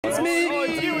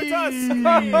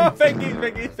us.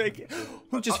 Fake it.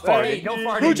 Who just farted? Hey, no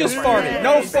farting. Who just farted?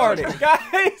 No farting.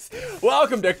 Guys,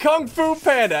 welcome to Kung Fu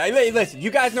Panda. Hey, listen,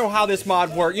 you guys know how this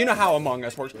mod works. You know how Among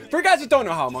Us works. For you guys that don't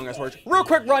know how Among Us works, real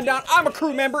quick rundown. I'm a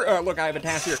crew member. Look, I have a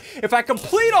task here. If I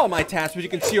complete all my tasks, which you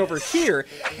can see over here,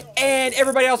 and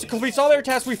everybody else completes all their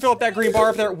tasks, we fill up that green bar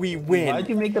up there, we win. Why'd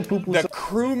you make the poo-poo? The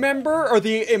crew member or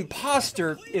the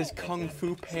imposter is Kung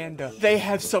Fu Panda. They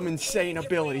have some insane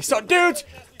ability. So, dudes,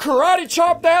 karate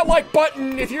chop that like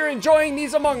button if you're enjoying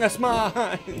these Among Us mods.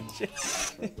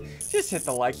 Just hit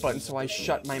the like button so I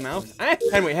shut my mouth.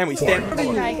 Henry, stand.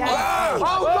 Oh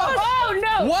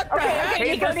no! What the heck?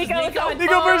 Okay, Nico.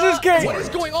 Nico versus Kate. What is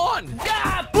going on?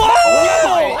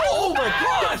 Oh my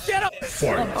God! Shut up!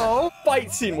 Oh,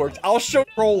 fight scene works. I'll show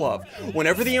roll up.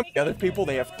 Whenever the other people,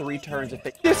 they have 3 turns. If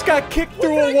they just got kicked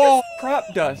through a wall,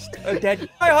 crop dust. A dead.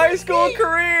 My high school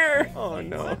career. Oh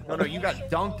no. No, you got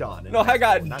dunked on. No, I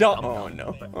got dunked. Oh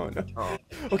no. Oh no.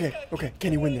 Okay.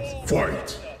 Can you win this? Fight.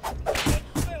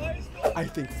 I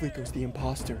think Fleeko's the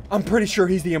imposter. I'm pretty sure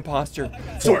he's the imposter.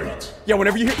 Fight. Yeah,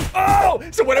 whenever you hear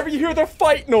so whenever you hear the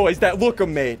fight noise that Lookum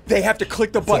made, they have to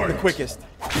click the button the quickest.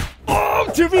 Oh,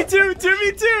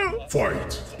 2v2.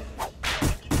 Fight.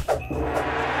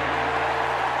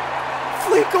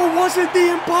 Fleeko wasn't the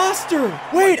imposter.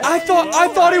 Wait, I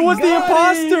thought it was the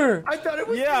imposter. I thought it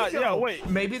was. Yeah, wait.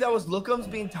 Maybe that was Lookum's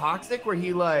being toxic, where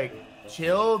he like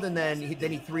chilled and then he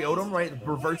 3-0'd him, right?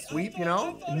 Reverse sweep, you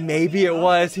know? Maybe it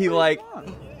was he like.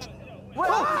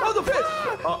 Oh, the pit!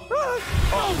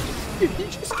 Did he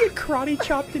just get karate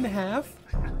chopped in half?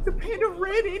 The panda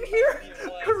ran in here.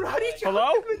 Karate chopped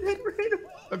Hello? him and then ran him.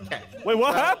 Okay. Wait,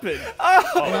 what happened?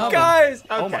 Oh, guys.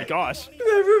 Oh my gosh.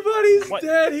 Everybody's What?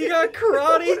 dead. He got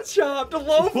karate chopped.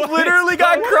 Loaf literally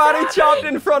got karate chopped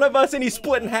in front of us and he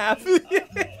split in half.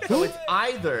 So it's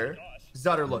either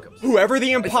Zud or Lookum. Whoever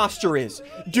the imposter is,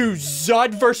 do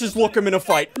Zud versus Lookum in a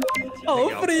fight. Oh,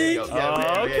 freak.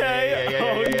 Okay.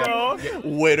 Oh no.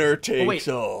 Winner takes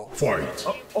all. Fight.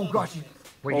 Oh gosh.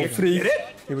 Wait, Oh, you freak. get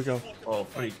it? Here we go. Oh,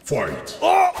 freak. Fight.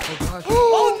 Oh!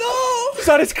 Oh no!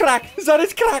 Zud is crack!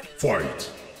 Fight.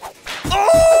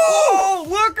 Oh!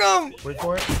 Lookum! Wait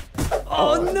for it.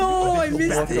 Oh no! I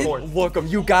missed it. Lookum,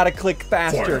 you gotta click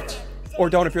faster. Fight. Or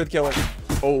don't if you're the killer.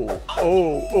 Oh.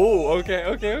 Okay.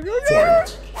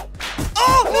 Fight.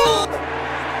 Oh!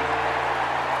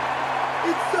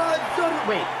 It's Zud.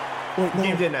 Wait. Wait, no.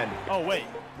 Game didn't end. Oh wait.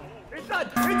 It's Zud.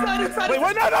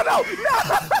 Wait, no.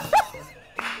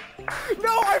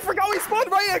 No, I forgot we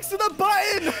spawned right next to the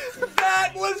button.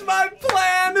 That was my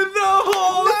plan the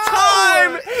whole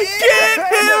time! Get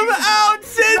him out,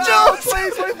 Sigil!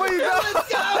 Please, no.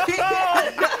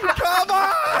 Come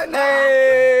on.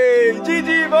 Hey!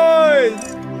 GG, boys!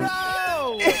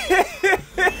 No.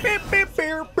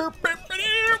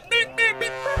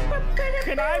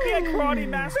 Can I be a karate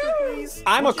master, please?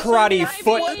 I'm a karate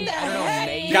foot.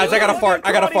 Guys, I gotta fart.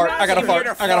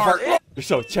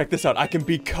 So, check this out. I can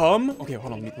become... Okay,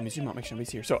 hold on. Let me zoom out. Make sure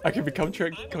nobody's here. So, I can become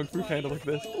Kung Fu Panda. Look at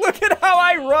this. Look at how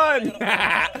I run.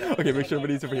 Okay, make sure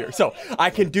nobody's over here. So, I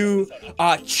can do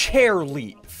chair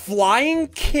leap, flying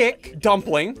kick,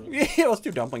 dumpling. Yeah, let's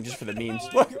do dumpling just for the memes.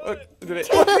 Look at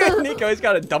Nico. He's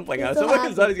got a dumpling on his head. Look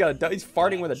at Zud. He's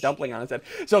farting with a dumpling on his head.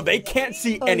 So, they can't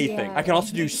see anything. yeah. I can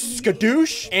also do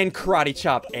skadoosh and karate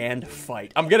chop and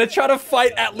fight. I'm gonna try to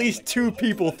fight at least 2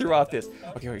 people throughout this.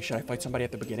 Okay, wait, should I fight somebody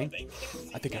at the beginning?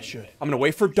 I think I should. I'm gonna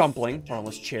wait for dumpling. Hold on,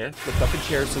 let's chair. Lift up the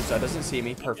chair so Zud doesn't see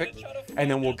me. Perfect. And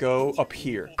then we'll go up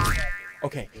here.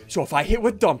 Okay, so if I hit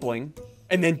with dumpling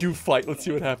and then do fight, let's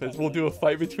see what happens. We'll do a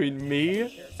fight between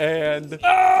me and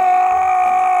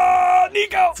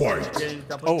Nico. Fight.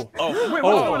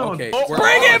 Okay.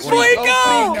 Bring it,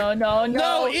 Fleeko!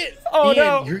 No. Oh Ian,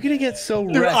 no. you're gonna get so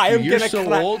Dude, wrecked. I am You're gonna so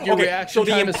clap. old. Your Okay, reaction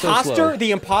so time is so slow.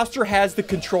 the imposter has the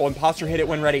control. Imposter, hit it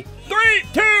when ready. 3,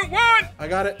 2, 1. I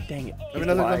got it. Dang it.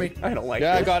 Let me. I don't like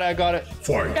Yeah, this. I got it.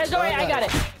 Fight. Guys, don't worry, I got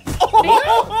it.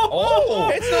 Oh,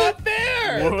 It's not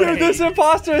fair. dude, this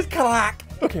imposter is crack.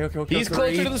 Okay. He's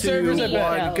closer to the servers, I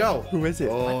bet. Go. Who is it?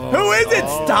 Oh. Who is it?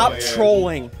 Stop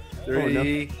trolling.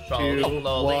 3, 2,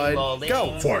 1,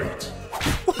 go. Fight.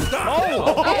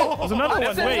 Oh, there's another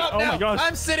one. Sitting Wait. up Oh now. my gosh.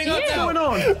 I'm sitting up Yeah.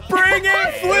 now. Bring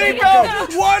it,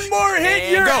 Fleeko. One more hit,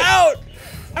 you're out.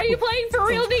 Are you playing for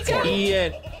real, Nico?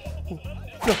 Ian.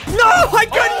 No, I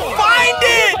couldn't find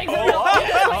it. Playing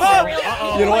for real.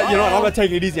 You know what? I'm gonna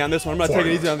take it easy on this one. Oh,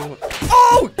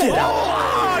 get out.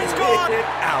 Oh, he's gone. You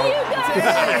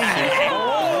guys,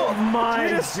 Oh my.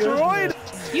 You destroyed.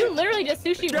 you literally just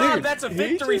sushi. Dude, That's a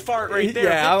victory fart right there.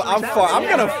 Yeah, I'm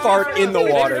gonna fart in the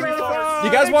water.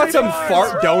 You guys want some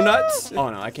fart donuts? Oh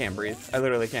no, I can't breathe. I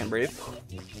literally can't breathe.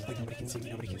 Wait, nobody can see me.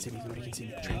 Nobody can see me. Nobody can see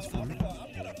me. Transform. Make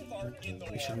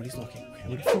sure nobody's looking. Okay, I'm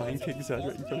gonna flying kick Zed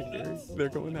right in front of Gary. They're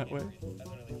going that way.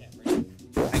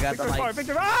 I got the light.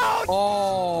 Victor, out!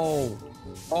 Oh.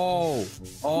 Oh.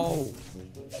 Oh.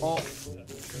 Oh.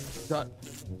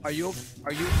 Are you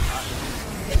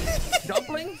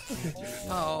dumpling?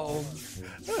 Oh.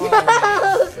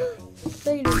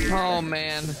 Oh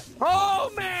man.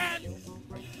 Oh man.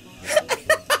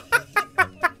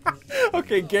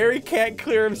 Okay, Gary can't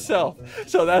clear himself,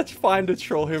 so that's fine to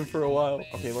troll him for a while.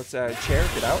 Okay, let's chair,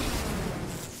 get out.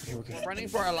 Okay, we're good. Running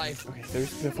for our life. Okay,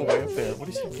 there's Biffle way up there. What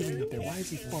is he doing up there? Why is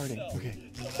he farting?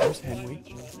 Okay, there's Henry.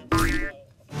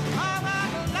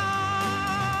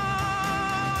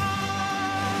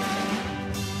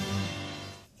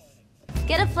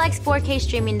 Get a Flex 4K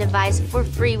streaming device for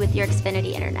free with your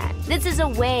Xfinity internet. This is a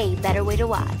way better way to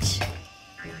watch.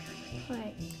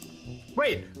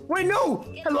 Wait, no!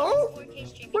 Hello?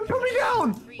 Wait, put me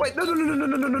down! Wait, no, can't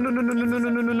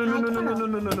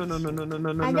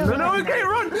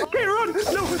run!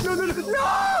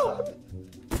 No!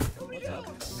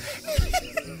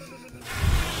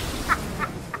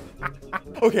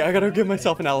 Okay, I gotta give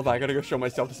myself an alibi. I gotta go show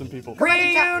myself to some people.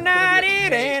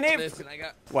 Reunited and it. Listen, I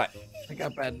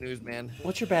got bad news, man.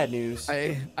 What's your bad news?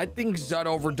 I think Zud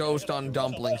overdosed on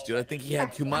dumplings, dude. I think he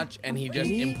had too much and he just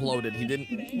imploded. He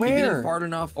didn't fart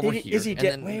enough over here. Is he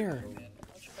dead? Where?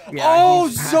 Yeah, oh,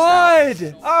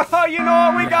 Zud! Oh, you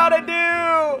know what we gotta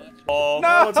do? Oh,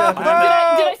 no! Did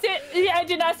I say? Yeah, I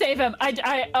did not save him.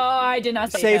 I did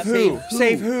not save him.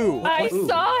 Save who? I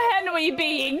saw Henry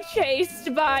being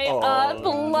chased by a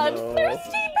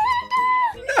bloodthirsty panda.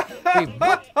 Wait,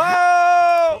 what?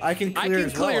 I can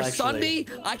clear Sunday.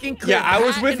 I can clear. Yeah, I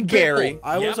was with Gary.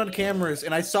 I was on cameras,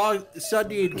 and I saw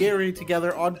Sunday and Gary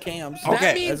together on cams. Okay.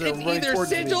 That means it's either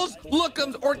Sigils,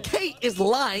 Lookums, or Kate is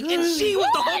lying, and she was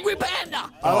the hungry panda.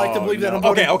 I like to believe that.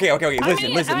 Okay.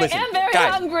 Listen. I am very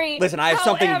Guys, hungry. listen, I have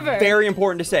something very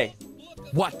important to say.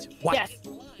 What? Yes.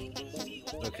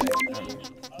 Okay.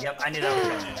 Yep, I knew that was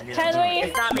coming. Henry,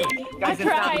 It's not me. Guys, it's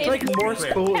not me. It's like more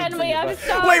school. Henry, I'm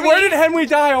sorry. Wait, where did Henry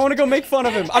die? I want to go make fun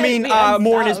of him. I mean,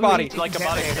 more in his body. Like a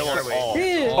body kill us all.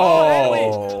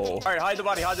 Oh. Alright, hide the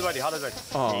body. Oh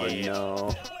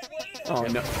no. Oh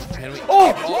no. Henry.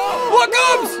 Oh! What did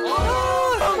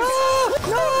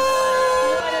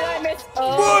I miss?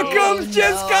 Lookums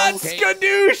just got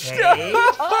skadooshed!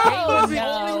 Oh, the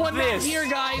only one this. here,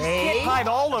 guys. Hide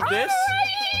all of this.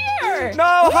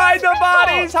 No, hide the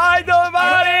bodies! Hide the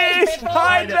bodies!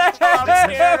 Hide them! I'm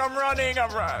scared. I'm running.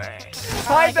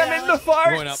 Hide them in the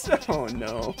Going farts! Oh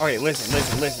no. Okay, listen.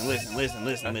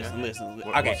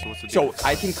 Okay, so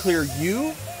I can clear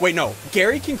you. Wait, no.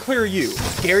 Gary can clear you.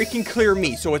 Gary can clear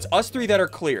me. So it's us three that are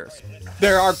clear.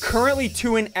 There are currently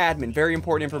 2 in admin. Very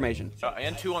important information.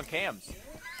 And 2 on cams.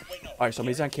 All right,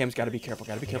 somebody's on cams. Gotta be careful.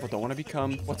 Don't want to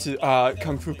become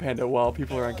Kung Fu Panda while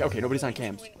people are on. Okay, nobody's on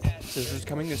cams. Scissors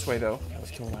coming this way though. Okay, let's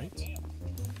kill lights.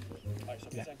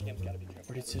 Yeah.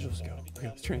 Where did Sigils go? Okay,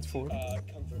 let's transform.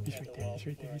 He's right there.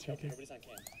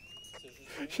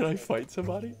 Should I fight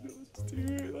somebody?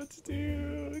 Let's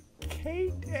do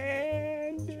Kate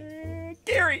and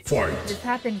Gary. Fight. This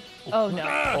happened. Oh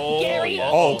no. Gary.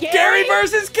 Gary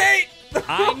versus Kate.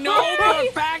 I know for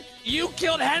a fact you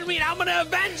killed Henry, and I'm gonna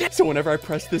avenge it. So whenever I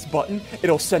press this button,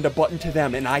 it'll send a button to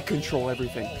them, and I control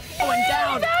everything. Going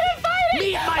down.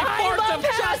 Meet my farts of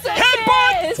justice.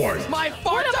 Headbutt! Fight. My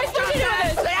farts of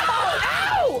justice.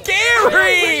 Ow!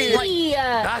 Gary!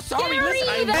 Sorry,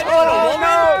 listen. Oh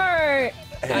no!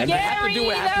 I have to do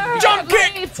what I have to do. Jump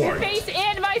kick! My face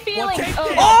and my feelings.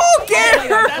 Oh, Gary!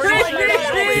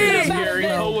 Gary,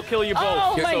 we'll kill you both.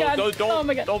 Oh my god.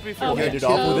 Don't be Oh fearful. my Get it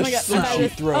off with a sushi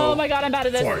throw. Oh my god, I'm bad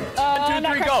at this. Fight. 1, 2,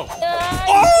 3, go.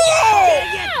 Oh!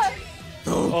 Yeah.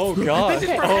 Oh god.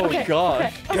 Okay, Oh okay, god.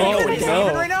 okay. Oh no. Oh my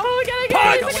god, I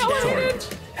got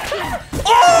it.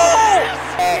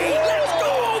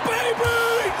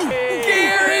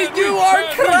 Gary, you are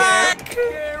crack!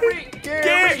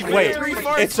 Gary! Wait,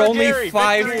 it's only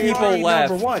 5 people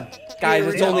left.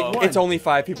 Guys, it's only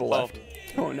 5 people left.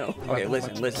 Oh no. Okay,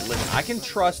 listen. I can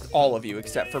trust all of you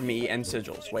except for me and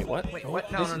Sigils. Wait, what? Wait, what?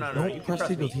 No. You can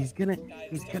trust me. He's gonna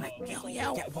kill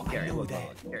you. Gary,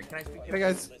 can I speak to you? Hey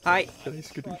guys. Hi. Should I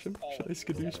skadoosh him? Should I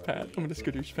skadoosh Pat? I'm gonna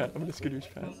skadoosh Pat.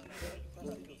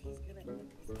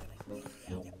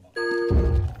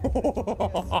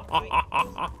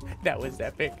 That was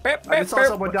epic. I just saw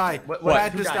someone die. What?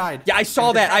 Pat Who just died? died. Yeah, I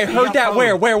saw that. I He heard got that.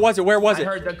 pwned. Where was it? Where was I it?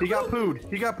 heard the. He got pooed.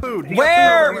 He got pooed. He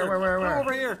Where? Got pooed Where?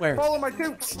 Over here. Where? Follow my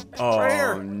toots. Oh Right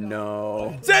here.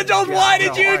 no. Sigils, why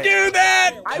did you alright. do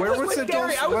that? I Where was was with the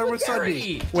Gary. I was where with was Sunday?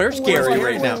 Gary. Where's Gary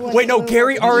right now? Wait, no,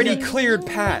 Gary already cleared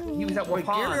Pat. He was at Wait,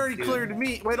 Wapan. Gary already dude. cleared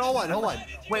me. Wait, hold on.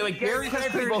 Wait, Gary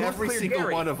has cleared people. Who every cleared single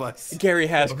Gary? one of us. Gary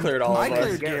has cleared all I of us.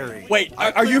 cleared Gary. Wait,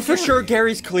 are you for sure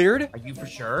Gary's cleared? Are you for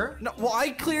sure? No, well, I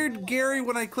cleared Gary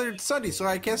when I cleared Sunday, so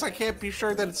I guess I can't be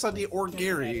sure that it's Sunday or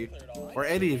Gary or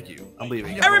any of you. I'm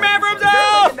leaving. Every man for Is there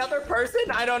like himself! another person?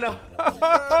 I don't know.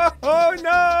 Oh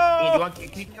no!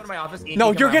 Can you come to my office? Ian, No,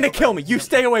 can you you're come to my gonna office? kill me. You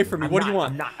stay away from me. I'm What do you not,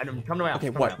 want? I'm not. Come to my office.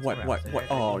 Okay, Come to what? my office.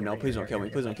 Oh no! Please don't kill me.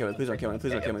 Please don't kill me. Please don't kill me.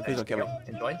 Please don't kill me. Please don't kill me.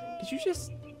 Please don't kill me. Enjoy.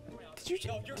 Did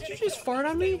you just fart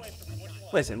on me?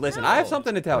 Listen. I have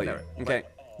something to tell you. Okay.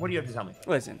 What do you have to tell me?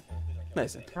 Listen.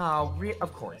 Oh,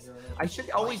 of course. I should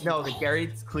always know that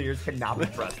Gary's clears cannot be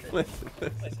trusted. Listen.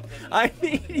 I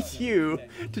need you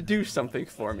to do something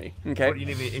for me. Okay. What do you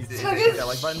need me? Is that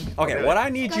like button? Okay, what I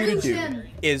need you to do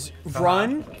is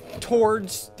run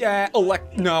towards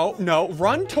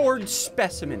run towards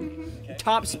specimen.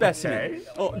 Top specimen.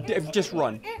 Okay. Oh, just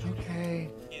run. Okay.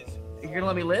 You're gonna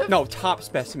let me live? No, top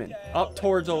specimen. Up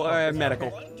towards medical.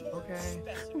 Okay.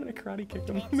 I'm gonna karate kick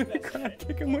him. I'm gonna karate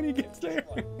kick him when he gets there.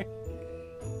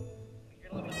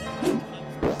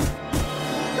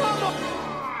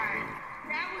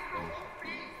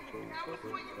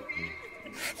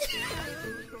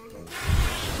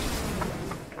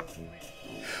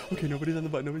 Okay, nobody's on the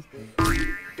button.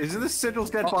 Isn't this Sigil's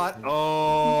dead bot?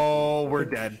 Oh, we're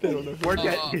dead. We're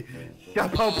dead. Yeah,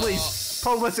 Poe, please.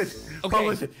 Poe, listen. Okay. Poe,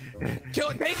 listen. Kill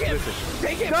it. Take him.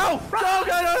 Take him. No! No!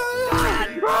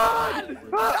 Run!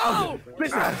 No!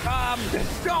 Listen.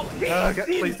 No.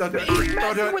 Please don't do it. He's Don't do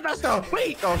messing it. with us. No.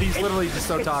 Wait. Oh, he's literally just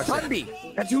so toxic. Sunday.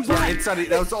 That's who's Yeah, left. it's Sunday.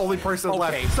 That was the only person Okay,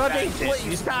 left. Sunday, that's it.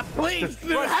 please. Stop, please.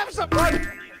 Have some fun.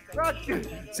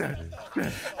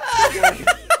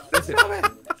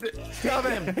 Stop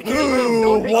him.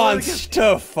 Who wants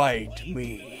to fight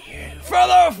me? For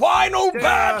the final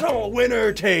battle,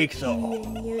 winner takes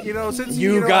all. You know, since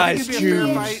You know, guys I think it'd be a fair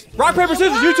choose. fight. Rock, paper,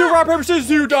 scissors. You two, rock, paper, scissors.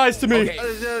 You dies to me.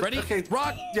 Okay. Ready? Okay.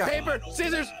 Rock, Yeah. paper,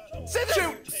 scissors. Scissors.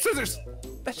 Shoot! Scissors!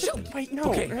 Wait, no.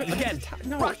 Okay, again.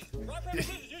 No. Rock.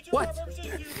 What?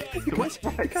 What?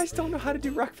 You guys don't know how to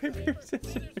do rock, paper,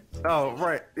 scissors. Oh,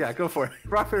 right. Yeah, go for it.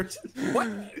 Rock, paper, scissors. What?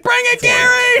 Bring it,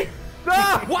 Gary!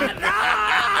 Ah! What?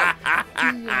 Ah!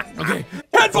 Okay.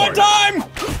 Headphone time!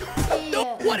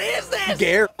 What is this?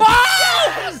 Gary.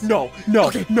 Ah! No.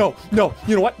 You know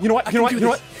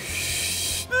what?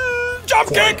 Jump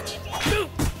kick!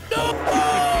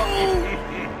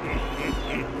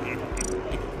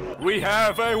 We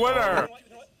have a winner.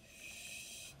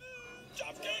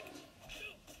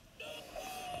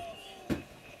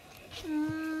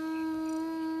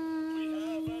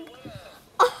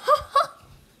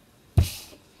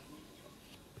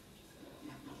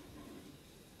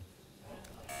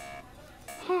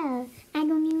 Hell, I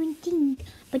don't even think.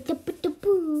 But the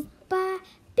boo ba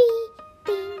bee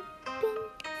ding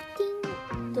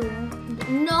ding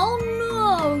ding. No.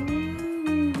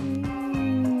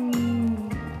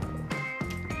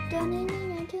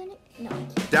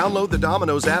 Download the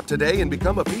Domino's app today and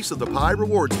become a Piece of the Pie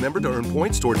Rewards member to earn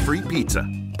points toward free pizza.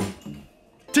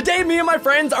 Today, me and my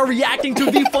friends are reacting to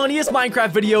the funniest Minecraft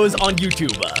videos on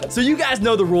YouTube. So you guys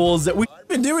know the rules. We've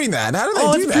been doing that. How do they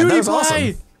do it's that? That was PewDiePie.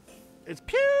 awesome. It's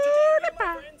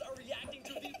PewDiePie.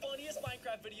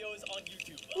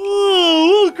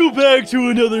 Oh, welcome back to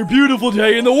another beautiful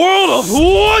day in the world of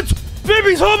what?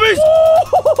 Baby zombies!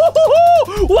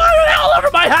 Why are they all over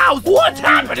my house? What's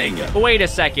happening? Wait a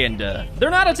second.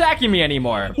 They're not attacking me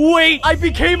anymore. Wait, I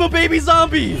became a baby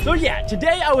zombie. So yeah,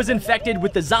 today I was infected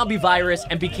with the zombie virus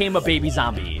and became a baby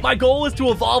zombie. My goal is to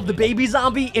evolve the baby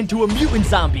zombie into a mutant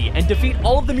zombie and defeat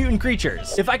all of the mutant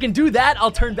creatures. If I can do that,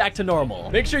 I'll turn back to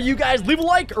normal. Make sure you guys leave a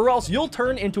like or else you'll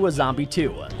turn into a zombie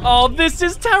too. Oh, this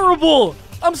is terrible.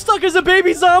 I'm stuck as a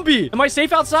baby zombie. Am I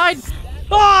safe outside?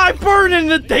 Ah, I burn in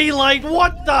the daylight.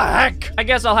 What the heck? I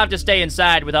guess I'll have to stay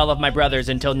inside with all of my brothers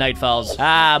until night falls.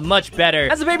 Ah, much better.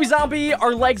 As a baby zombie,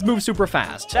 our legs move super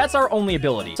fast. That's our only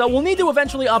ability. So we'll need to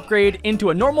eventually upgrade into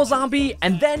a normal zombie,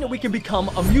 and then we can become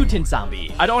a mutant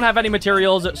zombie. I don't have any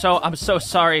materials, so I'm so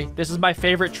sorry. This is my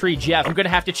favorite tree, Jeff. I'm gonna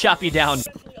have to chop you down.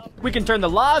 We can turn the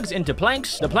logs into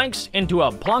planks, the planks into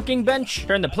a plonking bench,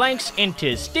 turn the planks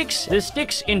into sticks, the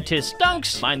sticks into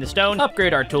stunks, mine the stone,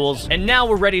 upgrade our tools, and now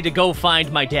we're ready to go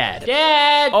find my dad.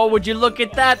 Dad! Oh, would you look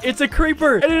at that? It's a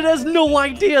creeper, and it has no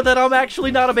idea that I'm actually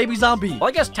not a baby zombie. Well,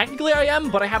 I guess technically I am,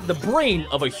 but I have the brain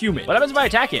of a human. What happens if I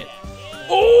attack it?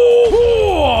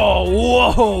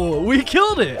 Oh, whoa, we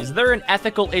killed it. Is there an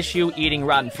ethical issue eating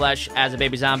rotten flesh as a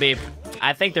baby zombie?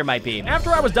 I think there might be.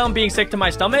 After I was done being sick to my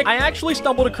stomach, I actually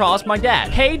stumbled across my dad.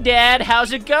 Hey, Dad,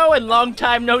 how's it going? Long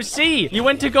time no see. You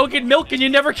went to go get milk and you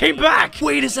never came back.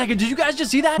 Wait a second, did you guys just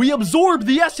see that? We absorbed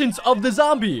the essence of the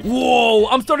zombie. Whoa,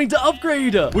 I'm starting to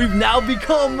upgrade. We've now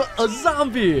become a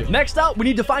zombie. Next up, we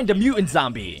need to find a mutant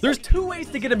zombie. There's 2 ways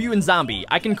to get a mutant zombie.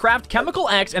 I can craft Chemical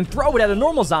X and throw it at a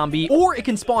normal zombie, or it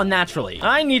can spawn naturally.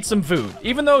 I need some food.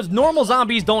 Even though normal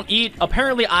zombies don't eat,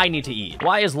 apparently I need to eat.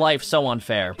 Why is life so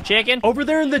unfair? Chicken? Over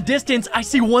there in the distance, I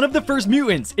see one of the first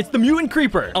mutants. It's the mutant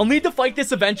creeper. I'll need to fight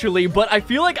this eventually, but I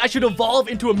feel like I should evolve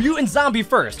into a mutant zombie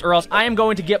first, or else I am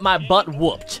going to get my butt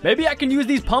whooped. Maybe I can use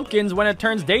these pumpkins when it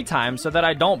turns daytime so that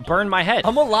I don't burn my head.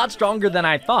 I'm a lot stronger than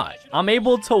I thought. I'm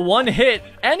able to one-hit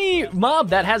any mob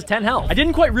that has 10 health. I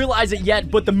didn't quite realize it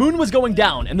yet, but the moon was going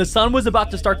down and the sun was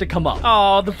about to start to come up.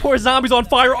 Oh, the poor zombie's on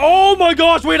fire. Oh my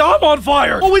gosh, wait, I'm on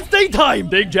fire. Oh, it's daytime.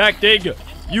 Dig, Jack, dig.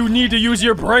 You need to use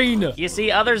your brain. You see,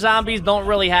 other zombies don't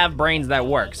really have brains that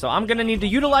work, so I'm gonna need to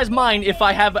utilize mine if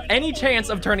I have any chance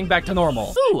of turning back to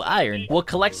normal. Ooh, iron. We'll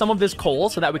collect some of this coal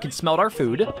so that we can smelt our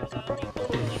food.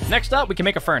 Next up, we can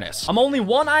make a furnace. I'm only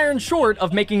 1 iron short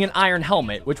of making an iron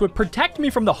helmet, which would protect me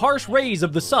from the harsh rays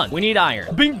of the sun. We need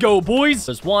iron. Bingo, boys.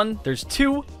 There's 1, there's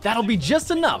 2. That'll be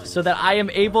just enough so that I am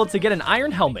able to get an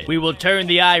iron helmet. We will turn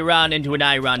the iron into an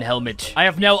iron helmet. I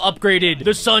have now upgraded.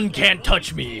 The sun can't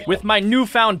touch me. With my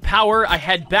newfound power, I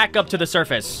head back up to the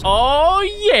surface. Oh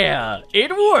yeah,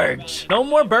 it worked. No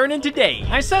more burning today.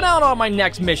 I set out on my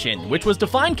next mission, which was to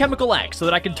find Chemical X so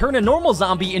that I can turn a normal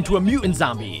zombie into a mutant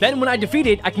zombie. Then when I defeat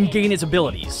it, I can gain its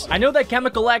abilities. I know that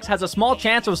Chemical X has a small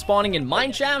chance of spawning in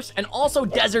mine shafts and also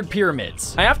desert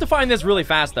pyramids. I have to find this really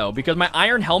fast though, because my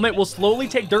iron helmet will slowly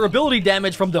take durability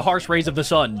damage from the harsh rays of the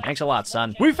sun. Thanks a lot,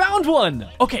 son. We found one.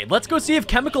 Okay, let's go see if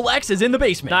Chemical X is in the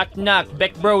basement. Knock, knock,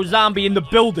 Beck Bro zombie in the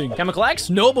building. Chemical X?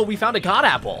 No, but we found a god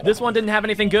apple. This one didn't have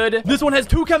anything good. This one has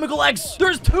 2 Chemical X.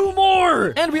 There's 2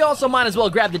 more. And we also might as well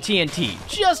grab the TNT,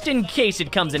 just in case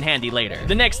it comes in handy later.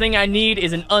 The next thing I need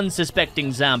is an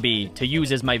unsuspecting zombie to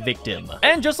use as my victim.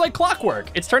 And just like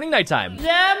clockwork, it's turning nighttime.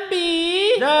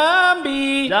 Zombie!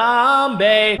 Zombie!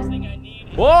 Zombie!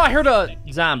 Whoa, I heard a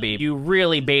zombie. You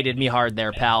really baited me hard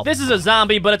there, pal. This is a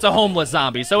zombie, but it's a homeless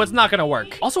zombie, so it's not gonna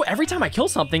work. Also, every time I kill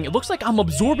something, it looks like I'm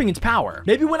absorbing its power.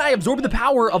 Maybe when I absorb the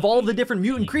power of all of the different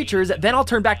mutant creatures, then I'll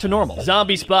turn back to normal.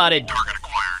 Zombie spotted.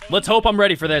 Let's hope I'm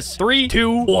ready for this. 3,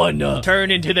 2, 1. Turn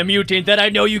into the mutant that I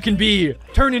know you can be.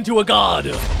 Turn into a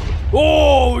god.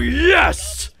 Oh,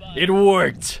 yes! It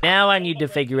worked. Now I need to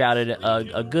figure out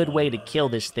a good way to kill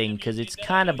this thing, because it's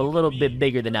kind of a little bit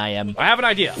bigger than I am. I have an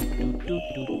idea.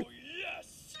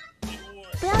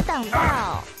 不要挡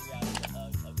道。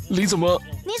你怎么？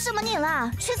你什么你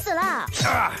啦？去死啦！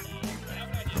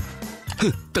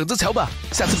哼，等着瞧吧，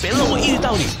下次别让我遇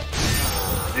到你。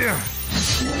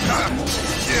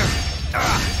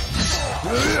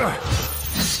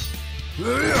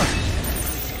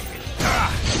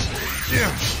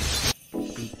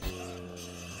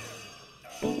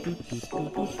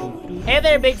Hey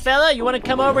there, big fella. You want to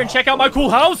come over and check out my cool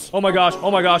house? Oh my gosh, oh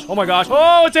my gosh, oh my gosh.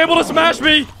 Oh, it's able to smash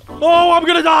me. Oh, I'm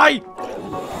gonna die.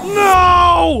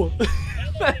 No!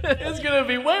 It's gonna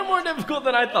be way more difficult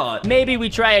than I thought. Maybe we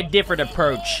try a different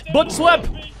approach. Butt slip.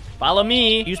 Follow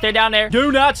me. You stay down there.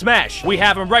 Do not smash. We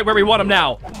have him right where we want him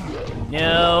now.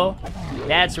 No.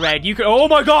 That's right. You could. Oh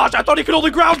my gosh! I thought he could only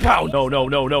ground pound. No, no,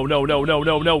 no, no, no, no, no,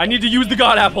 no, no. I need to use the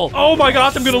god apple. Oh my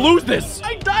gosh! I'm gonna lose this.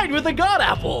 I died with the god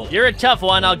apple. You're a tough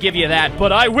one. I'll give you that.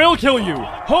 But I will kill you.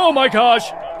 Oh my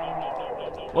gosh!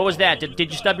 What was that? Did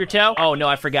you stub your toe? Oh no,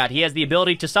 I forgot. He has the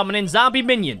ability to summon in zombie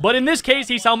minion. But in this case,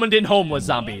 he summoned in homeless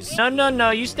zombies. No, no, no.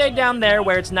 You stay down there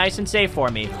where it's nice and safe for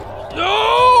me.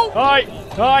 No! Hi,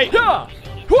 hi, ha,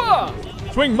 ha.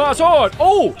 Swing my sword.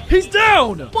 Oh, he's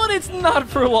down. But it's not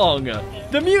for long.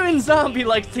 The mutant zombie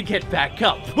likes to get back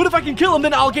up. But if I can kill him,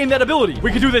 then I'll gain that ability.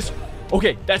 We can do this.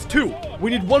 Okay, that's 2.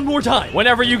 We need 1 more time.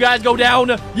 Whenever you guys go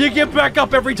down, you get back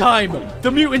up every time.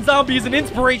 The mutant zombie is an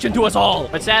inspiration to us all.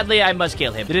 But sadly, I must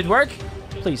kill him. Did it work?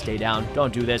 Please stay down.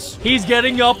 Don't do this. He's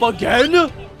getting up again?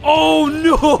 Oh,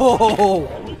 no.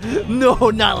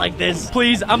 No, not like this.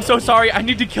 Please, I'm so sorry. I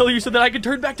need to kill you so that I can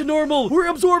turn back to normal. We're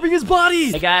absorbing his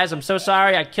body. Hey, guys, I'm so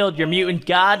sorry I killed your mutant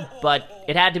god, but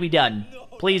it had to be done.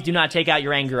 Please do not take out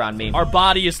your anger on me. Our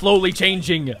body is slowly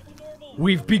changing.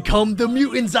 We've become the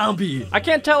mutant zombie. I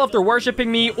can't tell if they're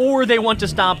worshiping me or they want to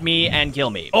stomp me and kill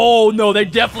me. Oh, no, they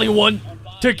definitely want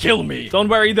to kill me. Don't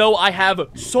worry, though. I have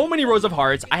so many rows of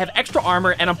hearts. I have extra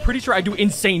armor, and I'm pretty sure I do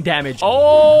insane damage.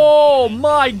 Oh,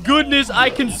 my goodness. I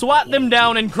can swat them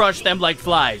down and crush them like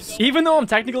flies. Even though I'm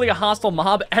technically a hostile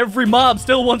mob, every mob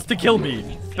still wants to kill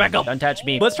me. Back up. Don't touch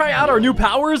me. Let's try out our new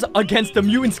powers against the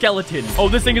mutant skeleton. Oh,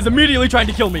 this thing is immediately trying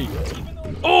to kill me.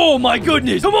 Oh, my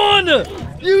goodness. Come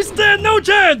on. You stand no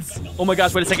chance! Oh my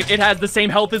gosh, wait a second. It has the same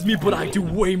health as me, but I do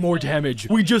way more damage.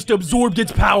 We just absorbed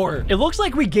its power. It looks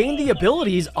like we gained the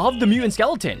abilities of the mutant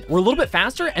skeleton. We're a little bit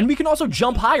faster, and we can also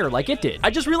jump higher like it did.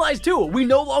 I just realized, too, we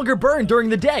no longer burn during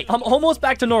the day. I'm almost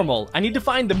back to normal. I need to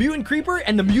find the mutant creeper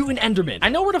and the mutant enderman. I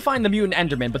know where to find the mutant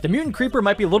enderman, but the mutant creeper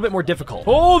might be a little bit more difficult.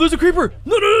 Oh, there's a creeper!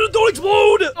 No, no, no, don't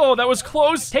explode! Oh, that was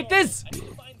close. Take this!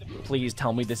 Please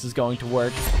tell me this is going to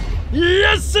work.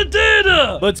 Yes, it did!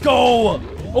 Let's go!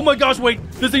 Oh my gosh,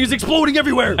 wait. This thing is exploding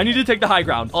everywhere. I need to take the high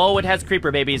ground. Oh, it has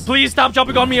creeper babies. Please stop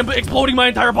jumping on me and exploding my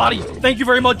entire body. Thank you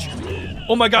very much.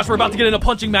 Oh my gosh, we're about to get in a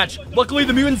punching match. Luckily,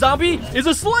 the mutant zombie is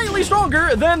a slightly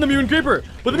stronger than the mutant creeper.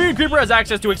 But the mutant creeper has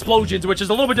access to explosions, which is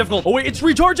a little bit difficult. Oh wait, it's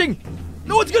recharging.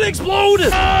 No, it's gonna explode.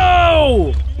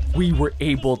 Oh! We were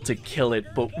able to kill it,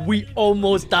 but we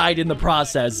almost died in the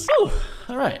process. Whew.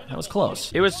 All right, that was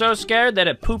close. It was so scared that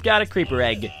it pooped out a creeper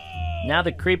egg. Now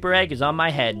the creeper egg is on my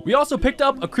head. We also picked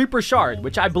up a creeper shard,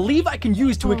 which I believe I can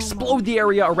use to explode the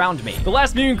area around me. The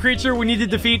last mutant creature we need to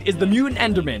defeat is the mutant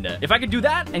enderman. If I could do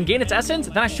that and gain its essence,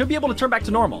 then I should be able to turn back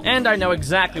to normal. And I know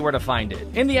exactly where to find it.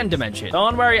 In the end dimension.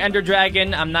 Don't worry, Ender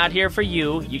Dragon. I'm not here for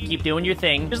you. You keep doing your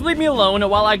thing. Just leave me alone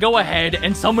while I go ahead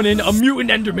and summon in a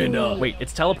mutant enderman. Wait,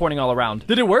 it's teleporting all around.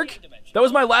 Did it work? That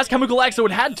was my last chemical axe, so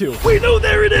it had to. Wait, no,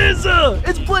 there it is!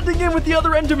 It's blending in with the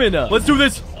other enderman. Let's do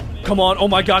this. Come on. Oh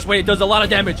my gosh, wait, it does a lot of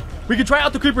damage. We can try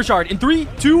out the creeper shard in 3,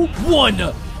 2, 1.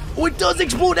 Oh, it does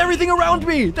explode everything around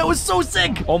me. That was so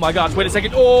sick. Oh my gosh, wait a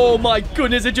second. Oh my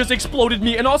goodness, it just exploded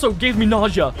me and also gave me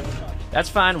nausea. That's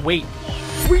fine, wait.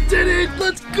 We did it!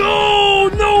 Let's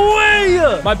go! No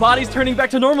way! My body's turning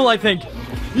back to normal, I think.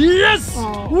 Yes!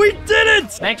 We did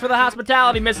it! Thanks for the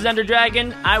hospitality, Mrs. Ender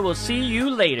Dragon. I will see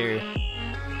you later.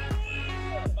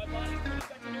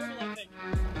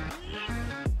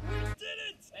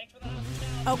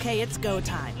 Okay, it's go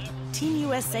time. Team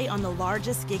USA on the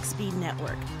largest gig speed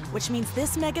network, which means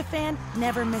this mega fan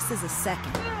never misses a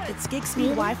second. It's gig speed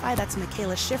Wi-Fi that's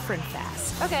Michaela Schifrin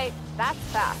fast. Okay, that's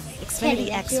fast.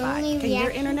 Xfinity X5. Can your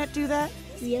internet do that?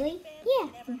 Really? Yeah.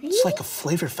 It's like a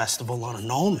flavor festival on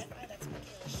annulment.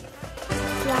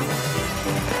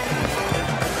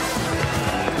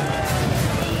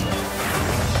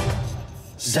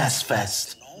 Zest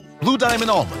Fest. Blue Diamond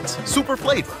Almonds. Super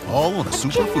flavor, all on a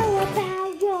super food.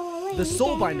 The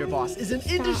Soulbinder boss is an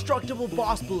indestructible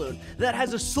boss balloon that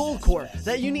has a soul core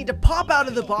that you need to pop out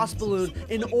of the boss balloon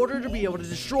in order to be able to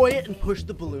destroy it and push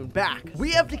the balloon back.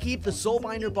 We have to keep the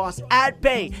Soulbinder boss at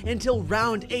bay until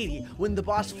round 80 when the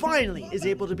boss finally is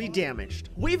able to be damaged.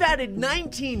 We've added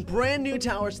 19 brand new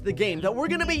towers to the game that we're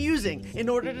going to be using in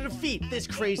order to defeat this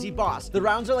crazy boss. The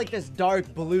rounds are like this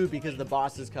dark blue because the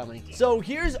boss is coming. So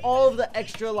here's all of the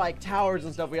extra like towers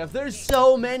and stuff we have. There's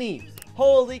so many.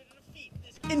 Holy...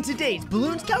 In today's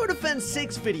Balloons Tower Defense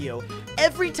 6 video,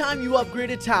 every time you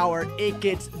upgrade a tower, it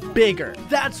gets bigger.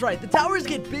 That's right, the towers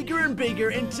get bigger and bigger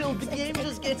until the game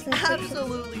just gets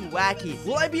absolutely wacky.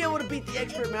 Will I be able to beat the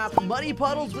expert map Muddy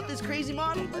Puddles with this crazy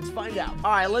model? Let's find out.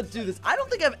 All right, let's do this. I don't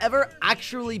think I've ever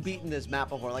actually beaten this map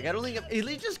before. Like, I don't think he's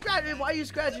just scratching. Why are you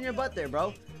scratching your butt there,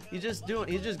 bro? He's just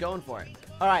going for it.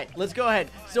 All right, let's go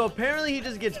ahead. So apparently he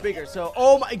just gets bigger. So,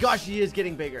 oh my gosh, he is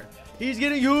getting bigger. He's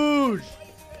getting huge.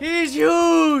 He's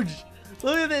huge!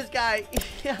 Look at this guy.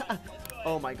 Yeah.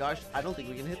 Oh my gosh, I don't think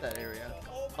we can hit that area.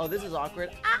 Oh, this is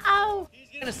awkward. Uh-oh!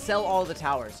 He's gonna sell all the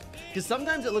towers. Because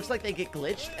sometimes it looks like they get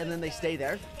glitched and then they stay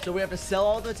there. So we have to sell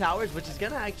all the towers, which is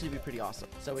gonna actually be pretty awesome.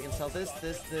 So we can sell this.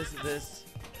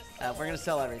 We're gonna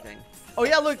sell everything. Oh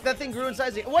yeah, look, that thing grew in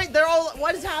size. Wait, they're all,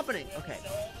 what is happening? Okay.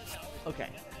 Okay.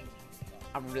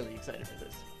 I'm really excited for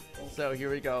this. So here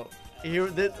we go. Here,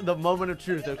 the moment of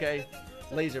truth, okay?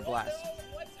 Laser blast.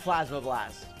 Plasma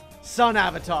blast, sun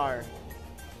avatar.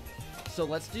 So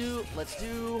let's do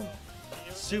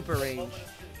super range,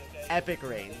 epic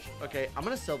range. Okay, I'm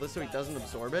gonna sell this so he doesn't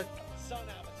absorb it.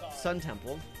 Sun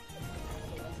temple.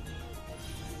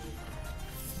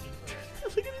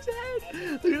 Look at his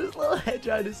head. Look at his little head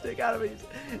trying to stick out of me.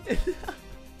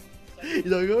 He's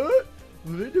like, oh,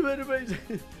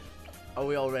 are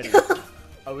we all ready?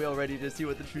 Are we all ready to see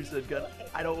what the true Sun gun?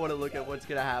 I don't want to look at what's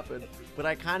gonna happen, but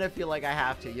I kind of feel like I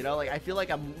have to, you know? Like, I feel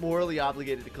like I'm morally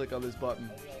obligated to click on this button.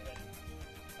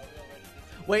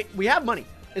 Wait, we have money.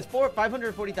 It's for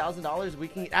 $540,000. We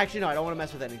can actually, no, I don't want to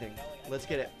mess with anything. Let's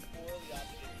get it.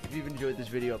 If you've enjoyed this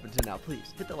video up until now,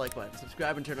 please hit the like button,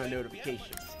 subscribe, and turn on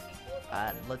notifications.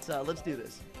 Let's do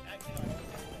this.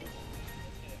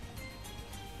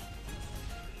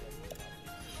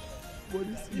 What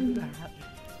is even happening?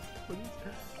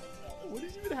 What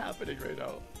is even happening right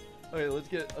now? Okay, let's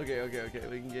get. Okay.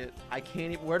 We can get. I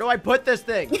can't even. Where do I put this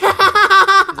thing? Is this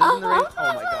in the range?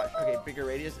 Oh my gosh. Okay, bigger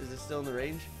radius. Is this still in the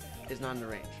range? It's not in the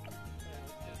range.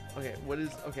 Okay, what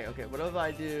is. Okay. What if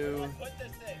I do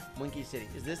Monkey City?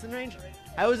 Is this in range?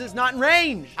 How is this not in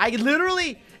range? I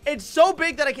literally. It's so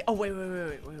big that I can't. Oh wait.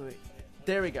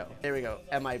 There we go.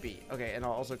 MIB. Okay, and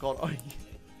I'll also call it.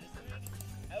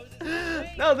 Oh,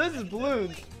 no, this is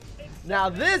balloons. Now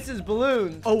this is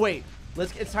balloons. Oh wait.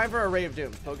 It's time for a Ray of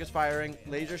Doom. Focus firing,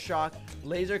 laser shock,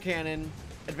 laser cannon,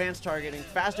 advanced targeting,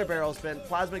 faster barrel spin,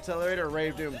 plasma accelerator, Ray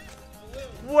of Doom.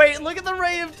 Wait, look at the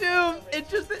Ray of Doom. It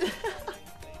just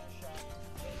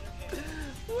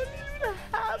what is even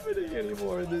happening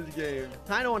anymore in this game?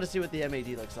 Kind of want to see what the MAD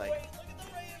looks like.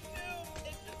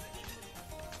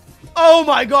 Oh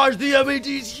my gosh, the MAD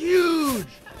is huge.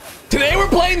 Today we're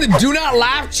playing the Do Not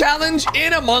Laugh challenge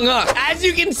in Among Us. As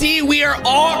you can see, we are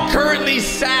all currently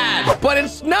sad, but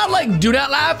it's not like do not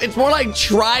laugh. It's more like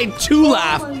try to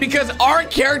laugh because our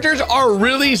characters are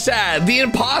really sad. The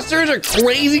imposter is a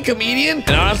crazy comedian,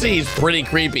 and honestly, he's pretty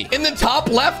creepy. In the top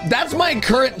left, that's my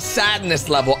current sadness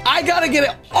level. I gotta get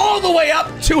it all the way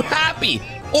up to happy.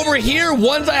 Over here,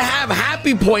 once I have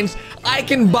happy points, I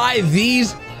can buy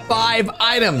these 5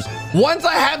 items. Once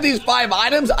I have these 5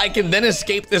 items, I can then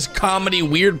escape this comedy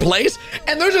weird place,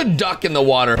 and there's a duck in the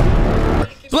water.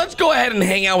 So let's go ahead and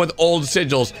hang out with Old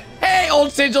Sigils. Hey,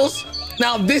 Old Sigils.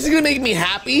 Now, this is gonna make me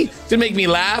happy. It's gonna make me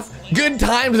laugh. Good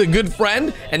time with a good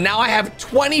friend, and now I have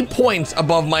 20 points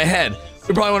above my head.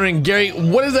 You're probably wondering, Gary,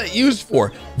 what is that used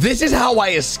for? This is how I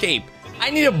escape. I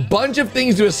need a bunch of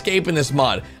things to escape in this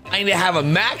mod. I need to have a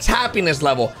max happiness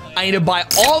level. I need to buy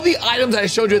all the items I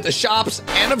showed you at the shops.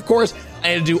 And of course,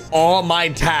 I need to do all my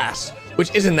tasks,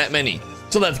 which isn't that many.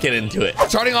 So let's get into it.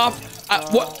 Starting off,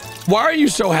 why are you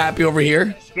so happy over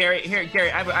here? Gary,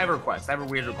 Gary, I have a request. I have a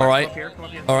weird request. All right. Come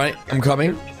up here. All right, I'm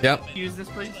coming. Yep. Use this,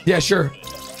 please. Yeah, sure.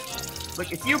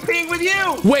 Look, it's you peeing with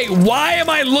you. Wait, why am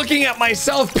I looking at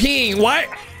myself peeing? Why?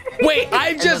 Wait,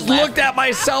 I just looked at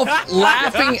myself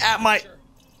laughing at my...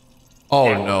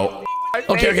 Oh, no.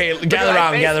 Okay, gather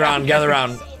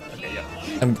around.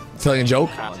 I'm telling a joke.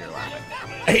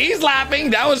 He's laughing.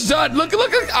 That was done. Look,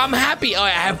 I'm happy. Oh, I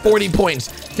have 40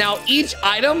 points. Now, each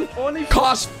item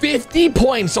costs 50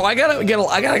 points, so I gotta get a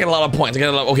lot of points.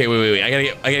 Okay, wait. I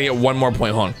gotta get one more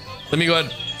point. Hold on. Let me go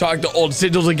ahead and talk to Old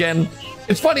Sigils again.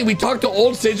 It's funny, we talked to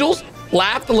Old Sigils,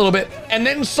 laughed a little bit, and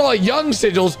then saw Young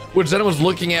Sigils, which then was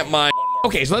looking at my...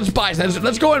 Okay, so let's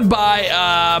go and buy,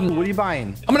 What are you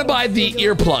buying? I'm gonna buy the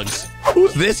earplugs.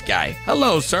 Who's this guy?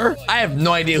 Hello, sir. I have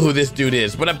no idea who this dude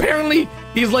is, but apparently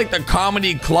he's like the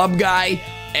comedy club guy,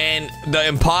 and the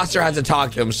imposter has to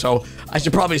talk to him, so I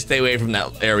should probably stay away from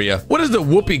that area. What does the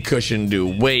whoopee cushion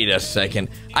do? Wait a second.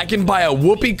 I can buy a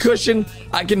whoopee cushion.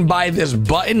 I can buy this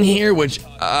button here, which,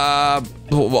 a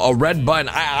red button.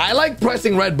 I like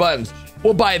pressing red buttons.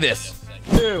 We'll buy this.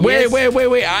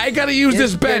 Wait. I gotta use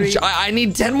this bench. I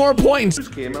need 10 more points.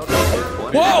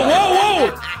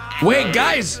 Whoa. Wait,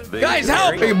 guys,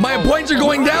 help. My points are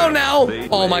going down now.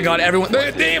 Oh my God, everyone.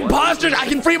 The imposters, I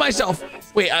can free myself.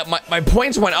 Wait, my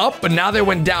points went up, but now they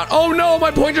went down. Oh no,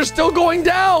 my points are still going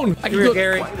down. I can go.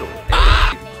 Gary.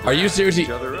 Ah! Are you seriously?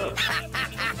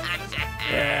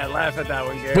 Yeah, laugh at that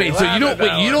one, Gary. Wait, so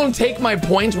you don't take my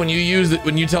points when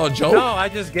you tell a joke? No, I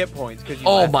just get points because you.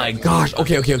 Oh my gosh.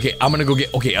 Okay. I'm gonna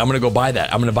go buy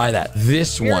that. I'm gonna buy that.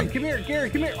 This Gary, one. Come here, Gary.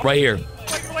 Come here. Right here.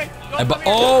 Wait.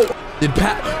 Did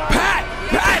Pat.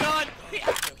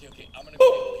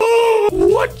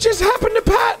 What just happened to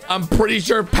Pat? I'm pretty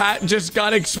sure Pat just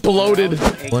got exploded.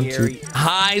 Hey, 1, 2.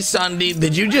 Hi, Sunday.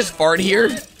 Did you just fart here?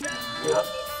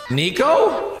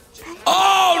 Nico?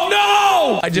 Oh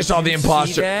no! I just saw the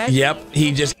imposter. Yep,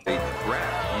 he just.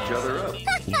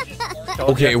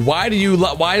 Okay, why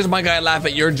does my guy laugh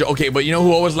at your joke? Okay, but you know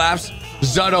who always laughs?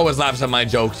 Zud always laughs at my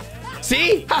jokes.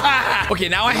 See? Okay,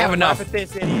 now I have enough.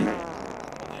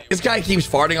 This guy keeps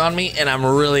farting on me, and I'm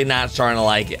really not starting to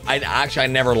like it. I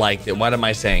never liked it. What am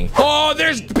I saying? Oh,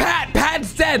 there's Pat.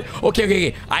 Pat's dead.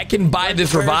 Okay. I can buy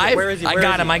this revive. I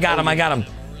got him.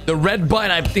 The red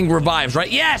button, I think, revives, right?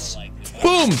 Yes.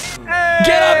 Boom.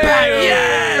 Get up, Pat.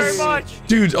 Yes.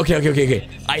 Dude, okay.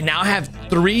 I now have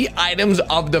 3 items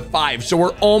of the 5, so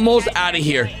we're almost out of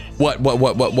here. What?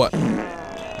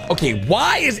 Okay,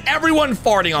 why is everyone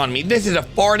farting on me? This is a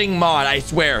farting mod, I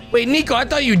swear. Wait, Nico, I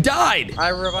thought you died. I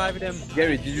revived him.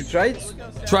 Gary, did you try it?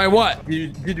 Try what?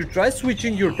 Did you try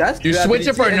switching your task? You switch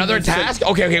it for another task?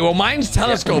 Okay, well, mine's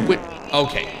telescope.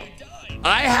 Okay.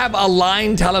 I have a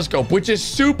line telescope, which is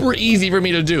super easy for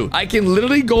me to do. I can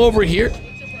literally go over here.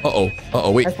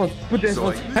 Wait. Headphones. Put the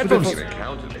Headphones.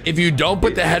 If you don't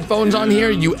put the headphones on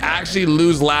here, you actually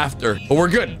lose laughter. But we're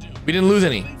good. We didn't lose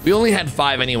any. We only had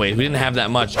 5 anyways. We didn't have that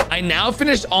much. I now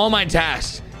finished all my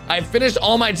tasks. I finished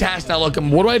all my tasks now. Look,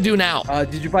 what do I do now?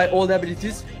 Did you buy all the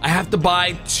abilities? I have to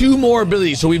buy 2 more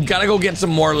abilities, so we've got to go get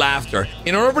some more laughter.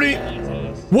 In order to...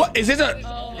 What? Is this a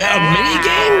mini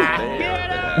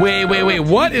game? Wait.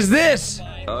 What is this?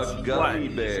 A gummy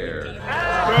bear.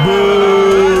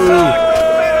 Boo!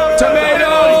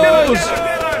 Tomatoes!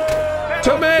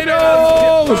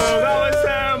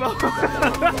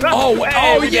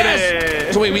 Oh,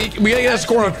 yes! So wait, we gotta get a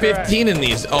score of 15 in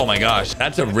these. Oh my gosh,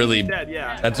 that's a really...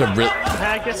 That's a really...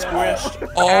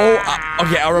 Oh,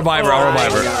 okay, I'll revive her.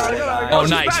 Oh,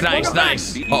 nice.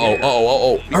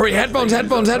 Uh-oh. Hurry, headphones.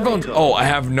 Oh, I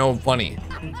have no funny.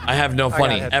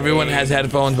 Everyone has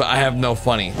headphones, but I have no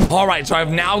funny. All right, so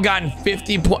I've now gotten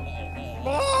 50 points.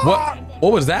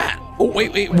 What was that? Oh,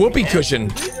 wait, whoopee cushion.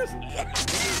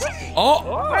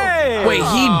 Oh, wait,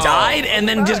 he died and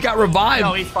then just got revived.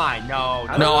 No, he's fine. No,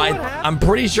 I'm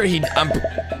pretty sure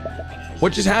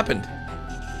what just happened?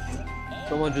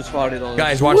 Someone just farted on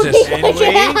Guys, watch this. And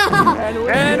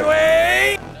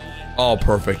wait. Oh,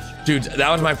 perfect. Dude, that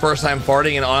was my first time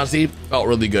farting and honestly felt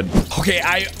really good. Okay,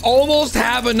 I almost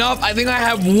have enough. I think I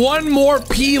have 1 more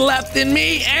pee left in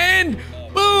me and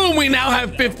boom, we now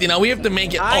have 50. Now we have to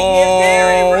make it.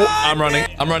 Oh, I'm running.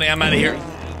 I'm out of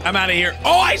here.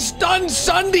 Oh, I stunned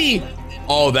Sunday.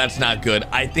 Oh, that's not good.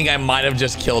 I think I might have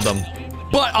just killed him.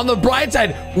 But on the bright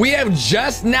side, we have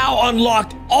just now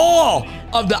unlocked all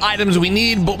of the items we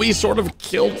need, but we sort of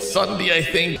killed Sunday, I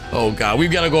think. Oh God, we've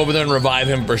got to go over there and revive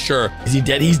him for sure. Is he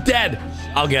dead? He's dead.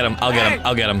 I'll get him.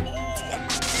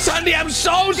 Sunday, I'm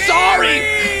so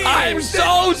sorry. I'm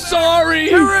so sorry.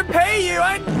 To repay you,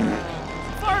 I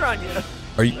fart on you.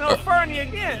 Are you? I'll fart on you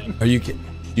again. Are you kidding?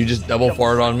 You just double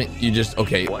farted on me?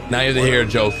 Okay. Now you have to hear a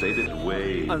joke.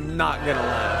 I'm not gonna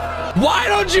laugh. Why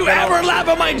don't you ever laugh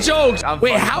at my jokes?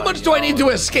 Wait, how much do I need to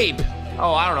escape?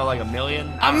 Oh, I don't know, like $1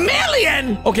 million? $1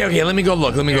 million? Okay, let me go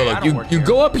look. You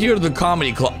go up here to the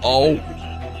comedy club. Oh,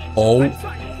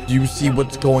 you see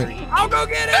what's going... I'll go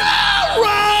get it! Ah,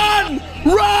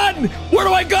 run! Where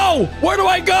do I go? No! I'm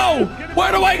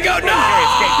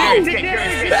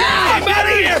out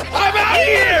of here!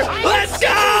 Let's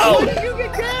go!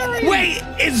 Wait,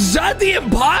 is Zud the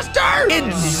imposter?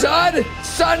 It's Zud,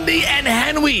 Sunday, and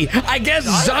Henry. I guess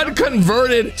Zud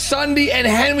converted Sunday and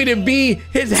Henry to be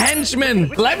his henchmen.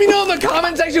 Let me know in the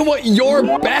comment section what your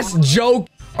best joke.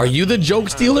 Are you the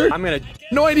joke stealer?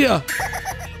 No idea.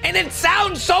 And it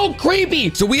sounds so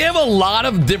creepy. So we have a lot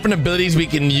of different abilities we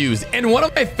can use. And one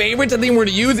of my favorites I think we're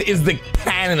gonna use is the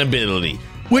cannon ability,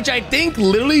 which I think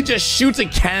literally just shoots a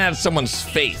cannon at someone's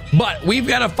face. But we've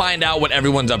got to find out what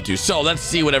everyone's up to. So let's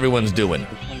see what everyone's doing.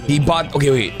 He bought... Okay,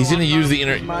 wait. He's going to use the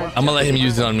inner... I'm going to let him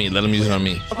use it on me. Let him use it on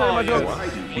me.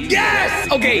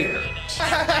 Yes! Okay.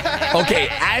 Okay,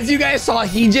 as you guys saw,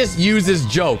 he just used his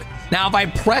joke. Now, if I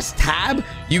press tab,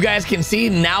 you guys can see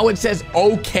now it says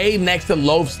okay next to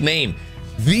Loaf's name.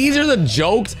 These are the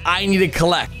jokes I need to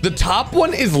collect. The top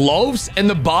one is Loaf's and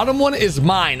the bottom one is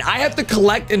mine. I have to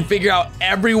collect and figure out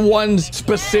everyone's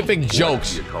specific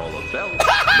jokes.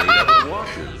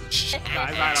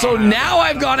 So now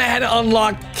I've gone ahead and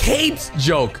unlocked Kate's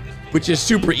joke, which is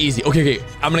super easy. Okay.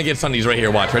 I'm gonna get Sundays right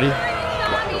here. Watch, ready?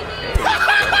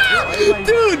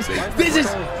 Dudes, this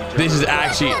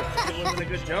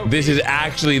is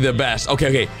actually the best.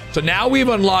 Okay. So now we've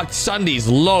unlocked Sundays,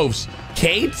 Loaf's,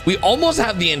 Kate. We almost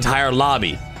have the entire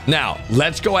lobby. Now,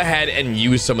 let's go ahead and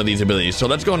use some of these abilities. So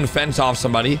let's go and fence off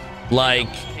somebody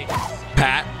like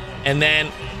Pat, and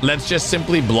then let's just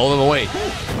simply blow them away.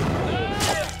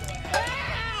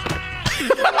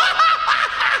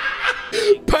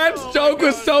 Pat's joke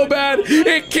was so bad,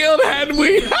 it killed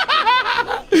Henry.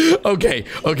 Okay.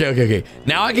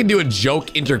 Now I can do a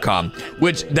joke intercom,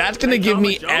 which that's gonna give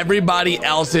me everybody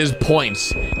else's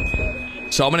points.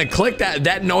 So I'm gonna click that.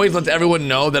 That noise lets everyone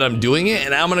know that I'm doing it,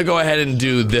 and I'm gonna go ahead and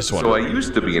do this one. So I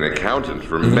used to be an accountant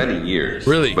for many years.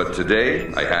 Really? But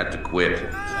today I had to quit.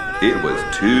 It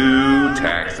was too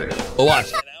taxing.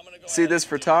 Watch. See this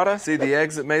frittata? See the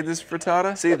eggs that made this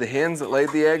frittata? See the hens that laid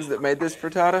the eggs that made this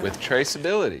frittata? With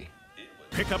traceability.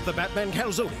 Pick up the Batman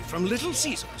calzone from Little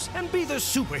Caesars and be the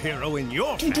superhero in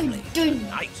your family.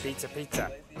 Nice.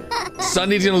 Pizza.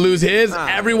 Sunny's gonna lose his.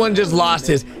 Everyone just lost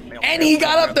his. And he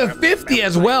got up to 50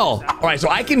 as well. All right, so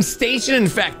I can station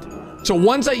infect. So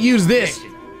once I use this,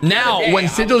 now when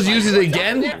Sigils uses it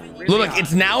again, look,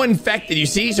 it's now infected, you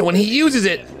see? So when he uses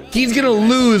it, he's gonna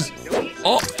lose.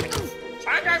 Oh.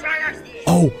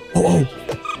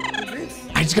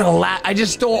 I just gotta laugh. I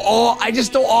just stole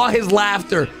all his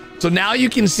laughter. So now you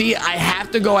can see I have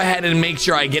to go ahead and make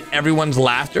sure I get everyone's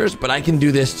laughters, but I can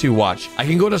do this too, watch. I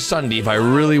can go to Sunday if I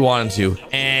really wanted to,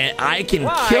 and I can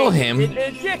kill him. Did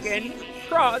the chicken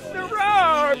cross the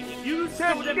road? You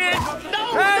took it.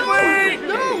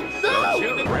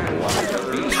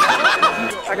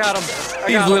 I got him.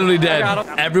 He's literally dead.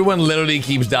 Everyone literally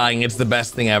keeps dying. It's the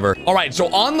best thing ever. All right,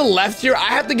 so on the left here, I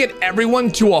have to get everyone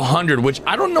to 100, which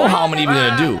I don't know how I'm even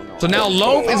gonna do. So now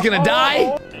Loaf is gonna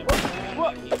die.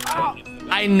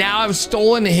 I now have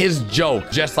stolen his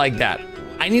joke, just like that.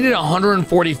 I needed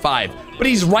 145, but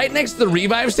he's right next to the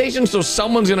revive station, so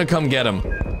someone's gonna come get him.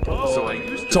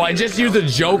 So I just used the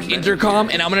joke intercom,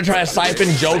 and I'm gonna try to siphon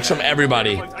jokes from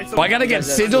everybody. But I gotta get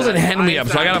Sigils and Henry up,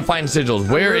 so I gotta find Sigils.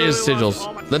 Where is Sigils?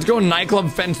 Let's go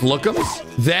nightclub fence lookums.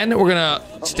 Then we're gonna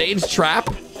stage trap,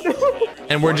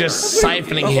 and we're just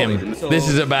siphoning him. This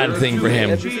is a bad thing for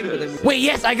him. Wait,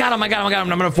 yes, I got him. I'm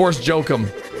gonna force joke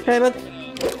him. Hey, but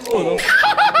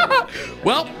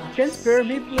well, transfer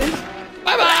me, please.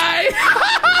 Bye-bye.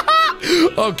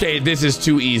 Okay, this is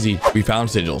too easy. We found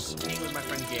Sigils.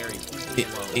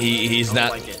 He's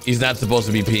not supposed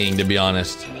to be peeing, to be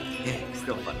honest.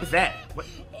 What's that?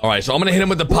 All right, so I'm gonna hit him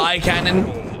with the pie cannon.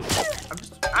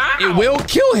 It will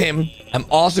kill him. I'm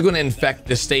also gonna infect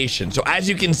the station. So as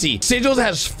you can see, Sigils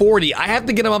has 40. I have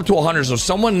to get him up to 100, so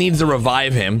someone needs to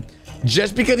revive him.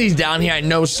 Just because he's down here, I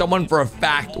know someone for a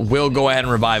fact will go ahead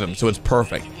and revive him, so it's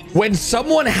perfect. When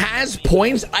someone has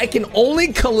points, I can only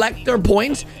collect their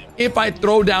points if I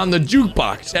throw down the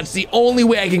jukebox. That's the only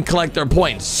way I can collect their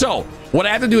points. So what I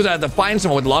have to do is I have to find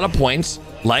someone with a lot of points,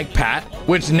 like Pat,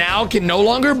 which now can no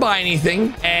longer buy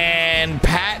anything. And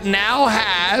Pat now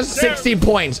has 60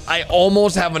 points. I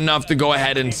almost have enough to go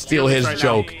ahead and steal his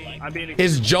joke.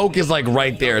 His joke is like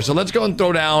right there. So let's go and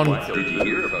throw down.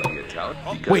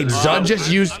 Wait, Zud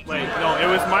just used. Wait, no, it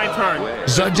was my turn.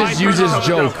 Zud just used his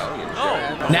joke.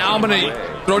 Now I'm gonna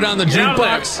throw down the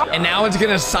jukebox, and now it's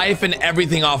gonna siphon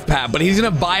everything off Pat. But he's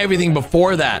gonna buy everything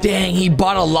before that. Dang, he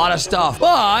bought a lot of stuff.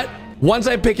 But once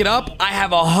I pick it up, I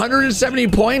have 170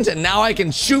 points, and now I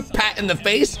can shoot Pat in the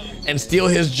face and steal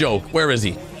his joke. Where is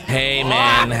he? Hey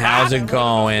man, how's it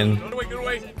going? Get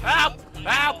away. Help!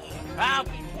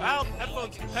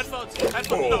 Headphones.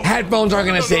 Headphones aren't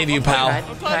gonna save you, pal.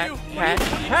 Pat.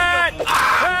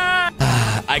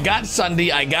 I got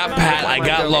Sunday, I got Pat, I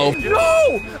got Loaf.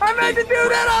 No! I meant to do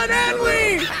that on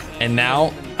Henry! And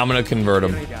now I'm gonna convert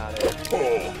him.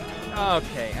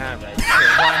 Okay, alright.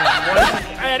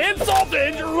 An insult to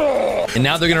injury! And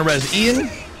now they're gonna res Ian,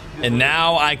 and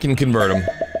now I can convert him.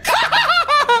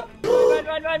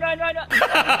 Run.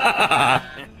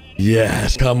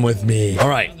 Yes, come with me. All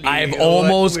right, I've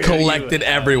almost collected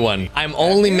everyone. I'm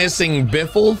only missing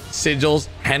Biffle, Sigils,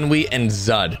 Henry, and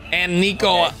Zud. And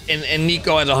Nico, and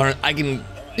Nico has 100. I can,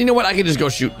 you know what? I can just go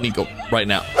shoot Nico right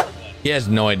now. He has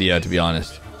no idea, to be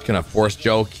honest. Just gonna force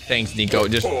joke. Thanks, Nico.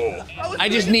 I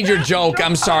just need your joke.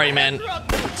 I'm sorry, man.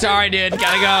 Sorry, dude.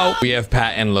 Gotta go. We have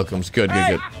Pat and Lookums. Good.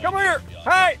 Come here.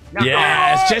 Hey.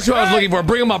 Yes, just who I was looking for.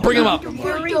 Bring him up.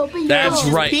 That's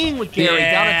right.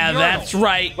 Yeah, that's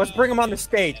right. Let's bring him on the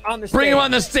stage. Bring him on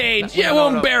the stage. Yeah, we'll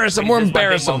embarrass him. We'll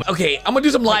embarrass him. Okay, I'm gonna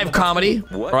do some live comedy.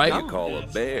 What right? do you call a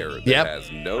bear that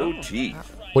has no teeth?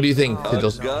 What do you think?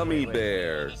 A gummy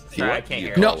bear. What do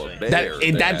you No, call a bear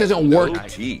that doesn't work. no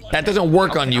teeth? That doesn't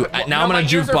work on you. Now I'm gonna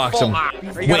jukebox him.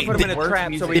 Wait,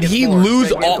 did he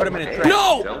lose all?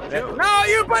 No! No,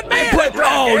 you put me in.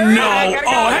 Oh no!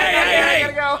 Oh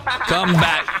hey! Come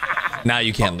back. Now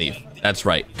you can't leave. That's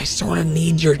right. I sort of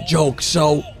need your joke,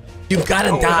 so you've got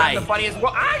to die.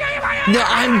 No,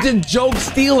 I'm the joke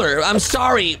stealer. I'm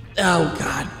sorry. Oh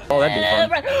God. Oh, that'd be fun.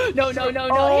 No.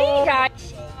 Hey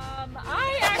guys.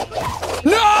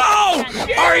 No!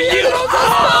 Are you?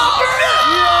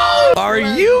 Oh, no! Are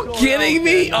you kidding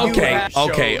me?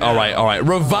 Okay. All right.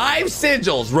 Revive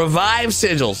Sigils.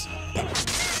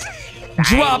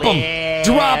 Drop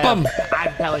him.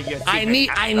 I'm telling you. I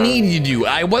needed you.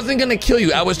 I wasn't gonna kill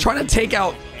you. I was trying to take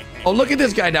out. Oh, look at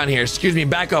this guy down here. Excuse me.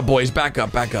 Back up, boys. Back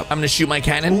up. I'm gonna shoot my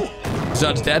cannon.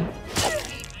 Zud's dead.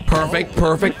 Perfect,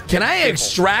 perfect. Can I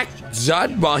extract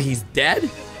Zud while he's dead?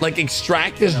 Like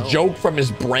extract this joke from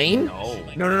his brain?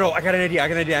 No. I got an idea. I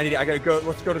gotta go.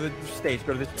 Let's go to the stage.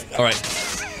 All right.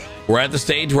 We're at the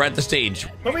stage.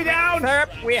 Put me down.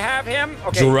 We have him.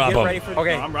 Okay. Drop him.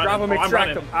 Okay. Drop him.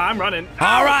 Extract him. I'm running.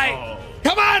 All right.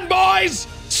 Come on, boys.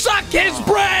 Suck his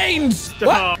brains.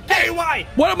 What? Hey, why?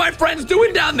 What are my friends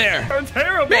doing down there? I'm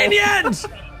terrible. Minions.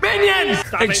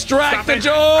 Stop Extract it. the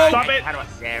joke. Stop it.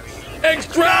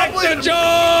 Extract the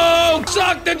joke.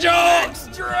 Suck the joke.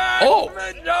 Extract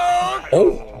the joke.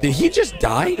 Oh, did he just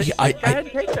die?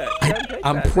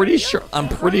 I'm pretty sure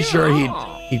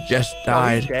he just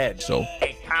died. So.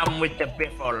 Come with the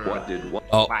biffle. What did what?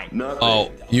 Oh,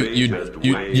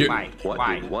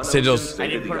 Sigils. I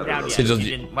didn't put him down yet.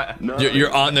 Sigils,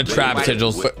 you're on the trap,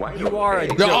 Sigils. You are a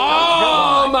joke.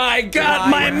 Oh my God,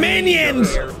 my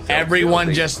minions!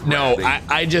 Everyone just know.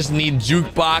 I just need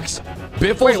jukebox.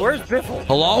 Biffle. Wait, where's Biffle?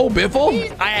 Hello, Biffle?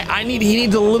 He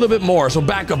needs a little bit more. So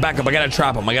back up. I gotta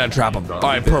trap him. All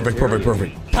right, perfect.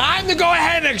 Time to go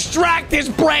ahead and extract his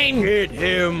brain. Get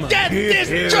him. Get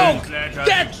this joke.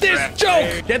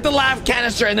 Get the laugh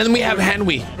canister, and then we have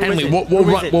Henry.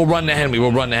 We'll run to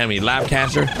Henry. Laugh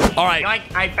canister. All right.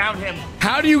 I found him.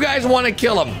 How do you guys want to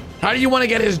kill him? How do you want to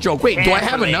get his joke? Wait, do I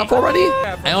have enough already?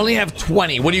 I only have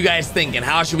 20. What do you guys think? And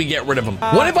how should we get rid of him?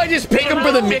 What if I just pick him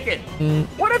for the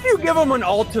What if you give him an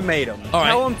ultimatum? All right.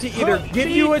 Tell him to either give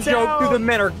you a joke through the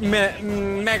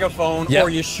megaphone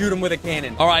or you shoot him with a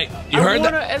cannon. All right, you heard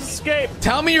that? I want to escape.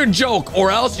 Tell me your joke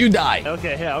or else you die.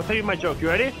 Okay, yeah, I'll tell you my joke. You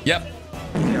ready? Yep.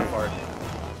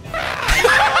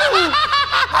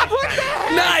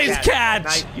 Nice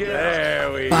catch.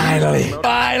 There we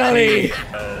Finally.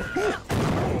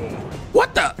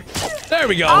 What the? There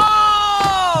we go.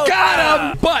 Oh,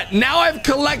 got him. But now I've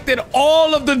collected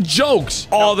all of the jokes.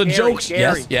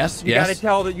 Gary. Yes. You gotta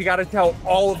tell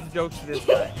all of the jokes to this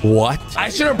guy. What? I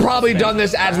should have probably done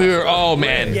this as we were. Oh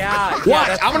man. Yeah.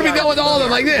 Watch. I'm gonna be done with all of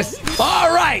them like this.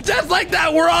 All right. Just like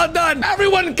that, we're all done.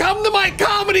 Everyone, come to my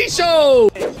comedy show.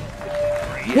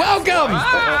 Welcome.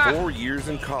 I spent 4 years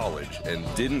in college and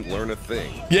didn't learn a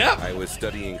thing. Yep. I was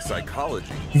studying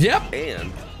psychology. Yep.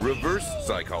 And reverse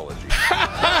psychology.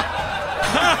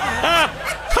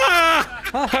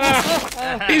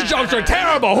 These jokes are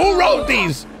terrible. Who wrote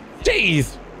these?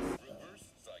 Jeez.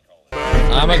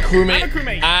 I'm a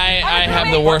crewmate. I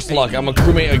have the worst luck. I'm a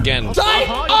crewmate again.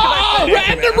 Oh,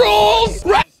 random rules.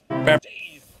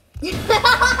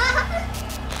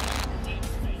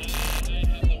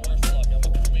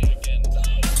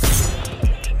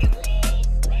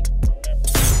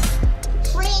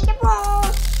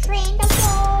 Train the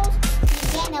balls.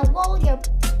 You're gonna roll your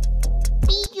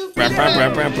beat you. I'm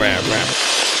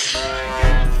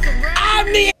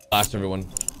the last everyone.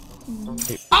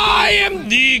 I am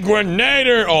the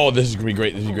Grenader. Oh, this is gonna be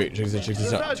great. Check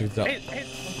this out.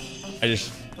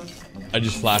 I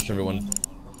just flashed everyone.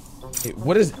 Hey,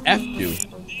 what does F do?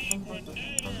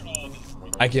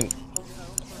 I can.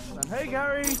 Hey,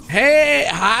 Gary. Hey,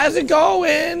 how's it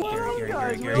going?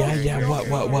 Yeah. What?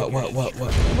 Whoa,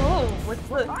 what's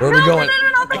the... Where are we going?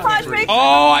 No, the flash makes...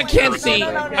 Oh, I can't see.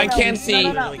 I can't see.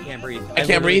 I can't breathe. I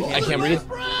can't breathe.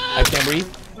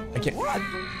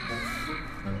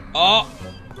 Oh.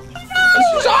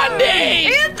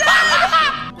 Sunday!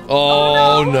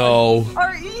 Oh no.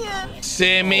 Our Ian.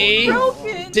 Simmy.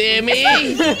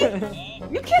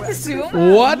 You can't assume.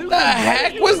 What the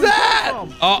heck was that?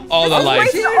 Oh, the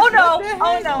lights. Oh no.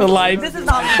 The lights. This is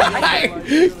not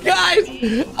me. Guys,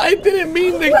 I didn't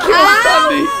mean to kill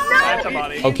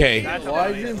Sunday. Okay.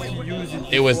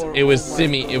 It was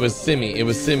Simmy.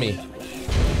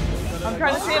 I'm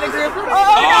trying to stay in a group.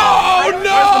 Oh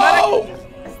no!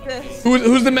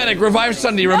 Who's the medic? Revive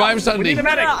Sunday.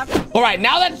 All right,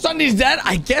 now that Sunday's dead,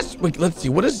 I guess. Wait, let's see.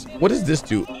 What does this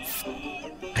do?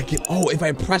 I can. Oh, if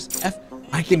I press F,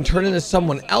 I can turn into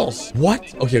someone else.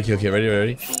 What? Okay.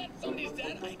 Ready.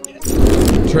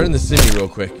 Turn into Simmy real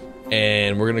quick,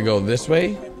 and we're gonna go this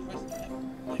way.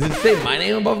 Did it say my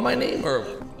name above my name or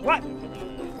what?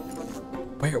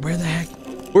 Where the heck?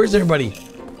 Where's everybody?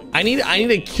 I need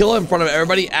to kill in front of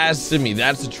everybody as Simmy.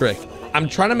 That's the trick. I'm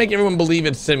trying to make everyone believe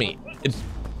it's Simmy. It's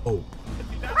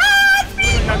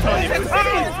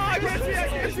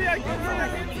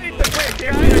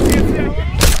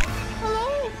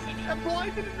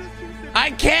I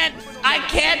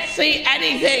can't see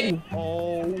anything.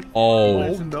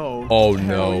 Oh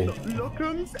no.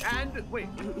 Lookums and wait,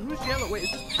 who's yellow? Wait,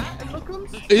 is this Pat and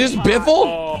Lookums? Is this Biffle?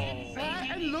 Pat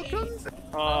and Lookums?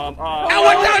 Oh,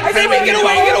 what's that? Simmy, get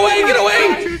away!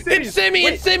 It's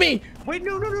Simmy! Wait,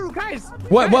 no, guys.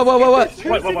 What? It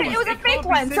was a fake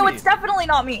one, so it's definitely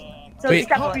not me. So Wait. it's definitely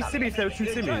Can't be not. Simmy if there were two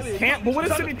Simmies. Can't, but what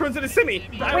if Simmy turns into Simmy?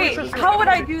 Wait, how would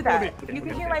I do that? You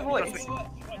can hear my voice.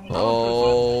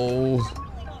 Oh.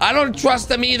 I don't trust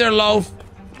them either, Loaf.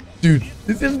 Dude,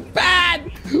 this is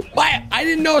bad. Why? I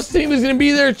didn't know Simmy was gonna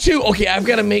be there too. Okay, I've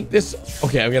got to make this.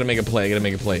 Okay, I've got to make a play. I got to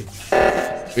make a play.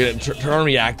 We're gonna turn on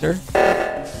reactor,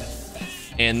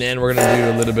 and then we're gonna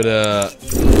do a little bit of.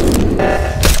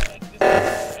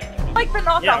 Like the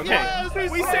knockoff. Yeah, okay.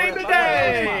 We saved the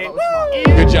day.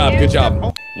 Good job. Good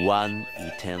job. One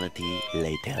eternity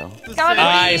later.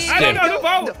 I skipped.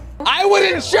 I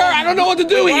wasn't sure. I don't know what to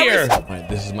do here. All right,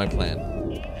 this is my plan.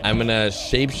 I'm gonna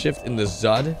shapeshift in the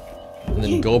Zud, and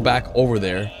then go back over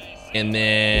there, and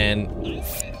then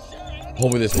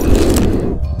hopefully this works.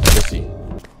 We'll see.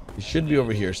 He should be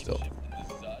over here still.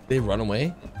 They run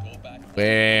away.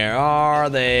 Where are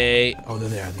they? Oh, they're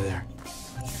there. They're there.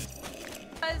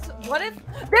 Guys, what if?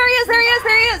 There he is! There he is!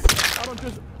 There he is! I don't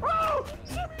just. Oh!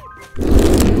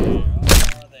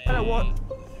 What?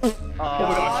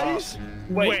 Eyes?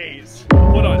 Wait.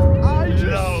 Hold on. I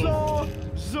just saw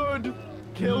Zud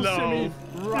kill Simmy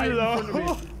right in front of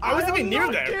me. I wasn't even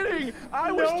near there. Kidding.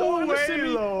 I was talking to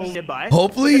Simmy. Goodbye.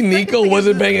 Hopefully Nico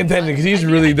wasn't paying attention because he's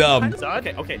really dumb.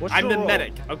 Okay. What's I'm your the role?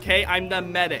 medic. Okay, I'm the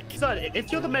medic. Son,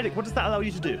 if you're the medic, what does that allow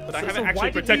you to do? But I haven't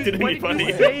actually protected why anybody.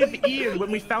 did you save Ian when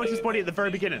we found his body at the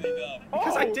very beginning?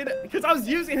 Because I did it. Because I was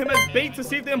using him as bait to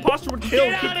see if the imposter would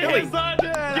kill. Get out of here, son!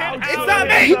 It's not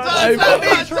me! It's not me!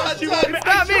 I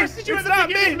trusted you at the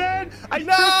beginning, man! I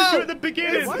trusted you at the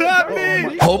beginning! It's not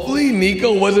me! Hopefully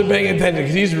Nico wasn't paying attention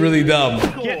because he's really dumb.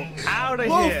 Get out of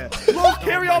here! Loaf,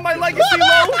 carry on my legacy,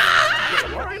 Loaf!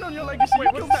 Carrying on your legacy.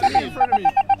 Wait, what's that mean in front of me?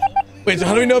 Wait, so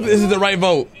how do we know if this is the right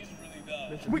vote?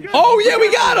 Oh, yeah, we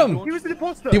got him! He was an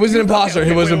imposter. He was an imposter.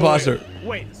 He was an imposter.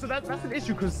 Wait, so that's an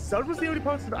issue because Zud was the only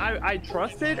person I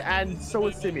trusted, and so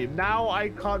was Simmy. Now I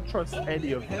can't trust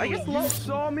any of them. I guess Loaf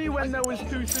saw me when there was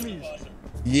two Simmys.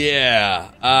 Yeah.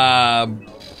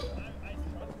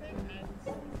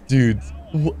 Dude,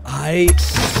 I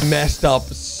messed up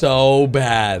so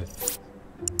bad.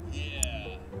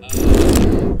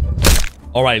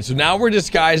 All right, so now we're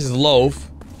disguised as Loaf.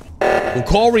 We'll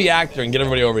call Reactor and get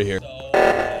everybody over here.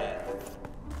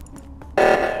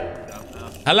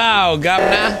 Hello,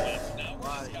 Governor.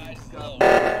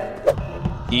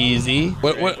 Easy.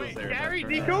 What? Gary,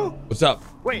 Nico? What's up?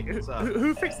 Wait,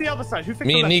 who fixed the other side? Who fixed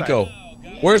Me the and left Nico.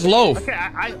 side? Where's Loaf? Okay,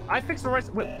 I fixed the right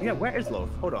side. Wait, yeah, where is Loaf?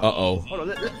 Hold on. Uh-oh. Hold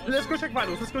on. Let's go check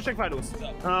vitals. Let's go check vitals.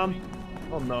 Oh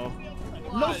no.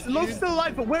 Loaf's still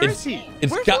alive, but where is he?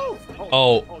 It's Where's got. Loaf?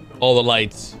 Oh, the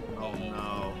lights. Oh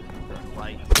no.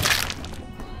 Lights.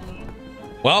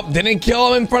 Well, didn't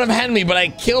kill him in front of Henry, but I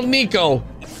killed Nico.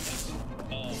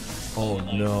 Oh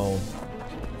no.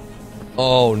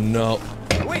 Oh no.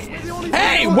 Wait,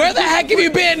 hey, where the heck have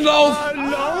you been, Loaf?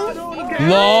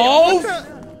 Loaf? Loaf?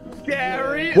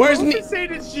 Gary, Where's Loaf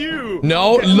saying it's you.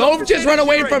 No, Okay, Loaf is just saying ran it's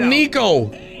away you right from now. Nico.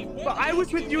 But I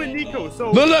was with you and Nico,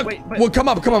 so Look. Wait, Well, come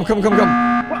up. What?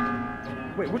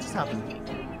 Wait, what just happened?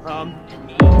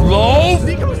 Loaf?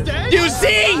 Nico's dead? You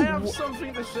see? I have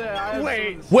something to say.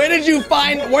 Wait. Where did you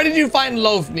find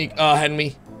Loaf,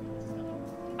 Henry?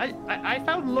 I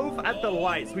found Loaf at the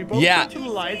lights. We both went to the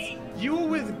lights. You were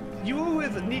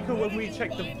with Nico when we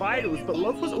checked the vitals, but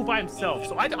Loaf was all by himself.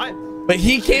 So But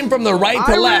he came from the right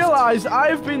to left. I realize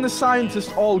I've been the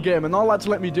scientist all game, and all that's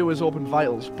let me do is open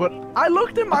vitals. But I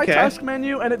looked in my task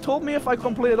menu, and it told me if I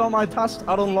completed all my tasks,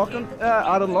 I'd unlock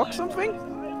something.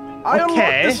 I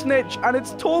unlocked the snitch, and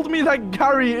it's told me that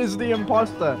Gary is the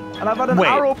imposter. And I've had an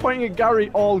arrow pointing at Gary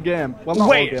all game. Well, not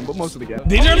all game, but most of the game.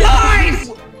 These are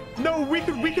lies! No, we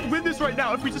could win this right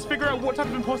now if we just figure out what type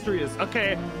of imposter he is.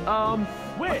 Okay.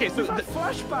 Wait, okay, so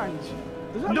flashbangs.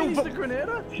 Does that mean he's the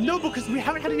Grenadier? No, because we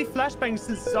haven't had any flashbangs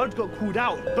since Zud got called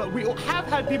out. But we have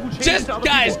had people change Just to other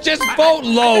guys, people. just vote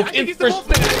Loaf. It's for.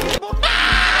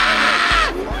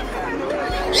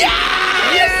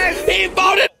 Yes! He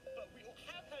voted.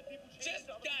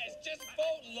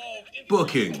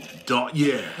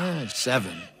 Booking.yeah.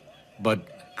 7,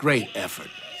 but great effort.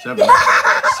 7,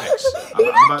 6.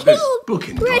 How about this?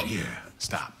 Booking.yeah.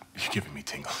 Stop. You're giving me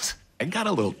tingles. I got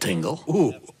a little tingle.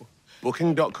 Ooh.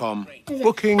 Booking.com.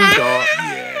 Booking.yeah.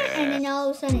 And then all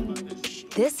of a sudden,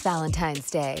 This Valentine's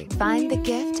Day, find the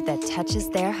gift that touches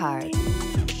their heart.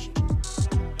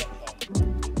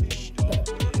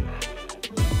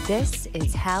 This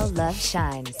is how love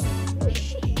shines.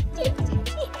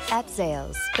 At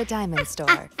Zales, the diamond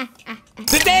store.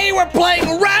 Today we're playing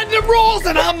random rules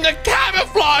and I'm the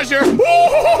camouflager.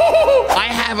 I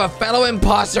have a fellow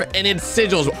imposter and it's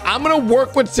Sigils. I'm gonna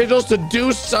work with Sigils to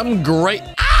do some great.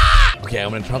 Okay,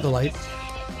 I'm gonna turn off the lights.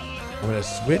 I'm gonna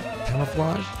switch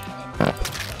camouflage.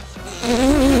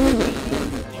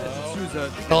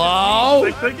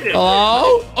 Hello?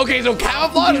 Hello? Okay, so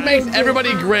camouflage makes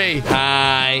everybody gray.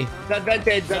 Hi. Zud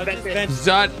vented.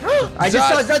 Zud. I just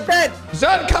saw Zud dead.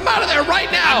 Zud, come out of there right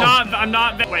now. I'm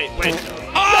not. Wait.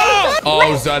 Oh!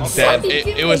 Oh, Zud's dead.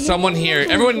 It was someone here.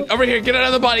 Everyone over here, get out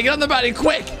of the body. Get on the body,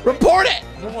 quick. Report it.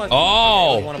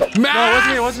 Oh.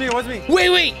 Matt. No, it wasn't me.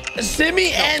 Wait.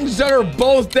 Simi and Zud are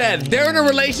both dead. They're in a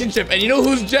relationship. And you know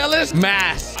who's jealous?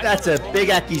 Mass. That's a big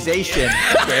accusation,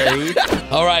 Barry.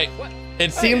 All right.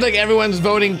 It seems like everyone's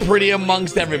voting pretty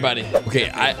amongst everybody.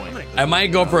 Okay, I might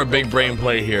go for a big brain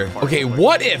play here. Okay,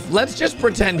 what if, let's just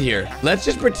pretend here. Let's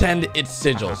just pretend it's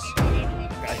Sigils.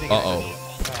 Uh-oh.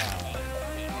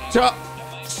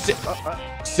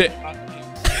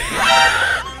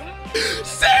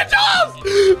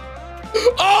 Sigils!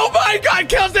 Oh my God,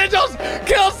 kill Sigils!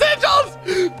 Kill Sigils!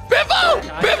 Biffle,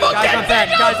 get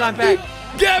Sigils! Guys, I'm back.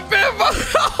 Get Biffle!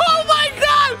 Oh my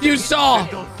God! You saw it,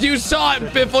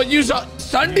 Biffle. You saw.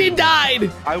 Sunday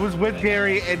died. I was with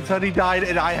Gary, and Sunday died,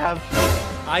 and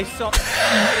I saw.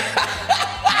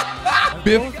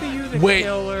 Biff, wait.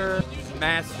 Killer,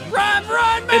 master. Run,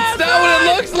 Master! It's not what it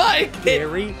looks like.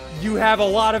 Gary, you have a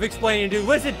lot of explaining to do.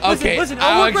 Listen. I'll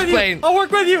explain. I'll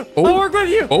work with you.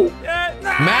 Oh.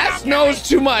 Mass knows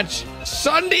too much.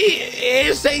 Sunday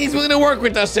is saying he's willing to work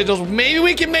with us, Sigils. Maybe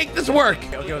we can make this work.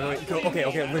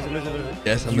 Okay. Listen.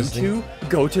 Yes, I'm listening. You two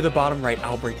go to the bottom right.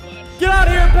 I'll break. Get out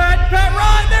of here, Pat,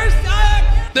 run!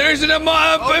 There's an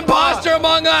imposter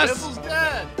among us.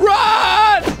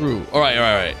 Run! True. All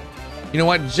right. You know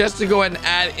what? Just to go ahead and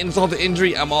add insult to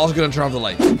injury, I'm also gonna turn off the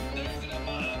light.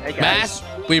 Hey, guys. Mass,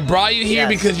 we brought you here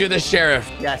because you're the sheriff.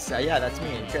 Yes, yeah, that's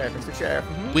me, Sheriff, Mr. Sheriff.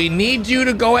 We need you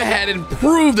to go ahead and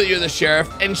prove that you're the sheriff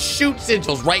and shoot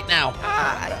Sigils right now.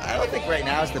 I don't think right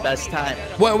now is the best time.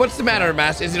 What's the matter,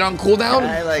 Mass? Is it on cooldown?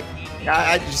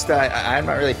 I'm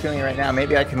not really feeling it right now.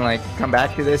 Maybe I can come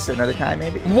back to this another time,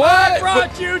 maybe. What? I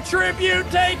brought you tribute.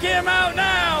 Take him out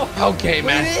now. Okay,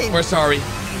 Mass. We're sorry.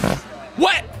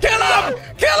 What? Kill him!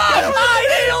 I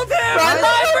healed him. I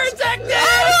protected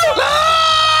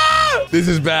him. This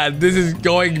is bad. This is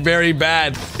going very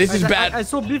bad. This is bad. I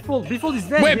saw Biffle. Biffle is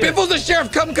dead. Wait, Biffle's the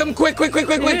sheriff. Come, quick. Save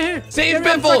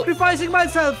Biffle. I'm sacrificing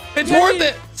myself. It's worth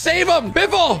it. Save him.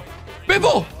 Biffle.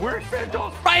 Where's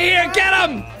Sigils? Right here. Get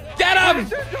him.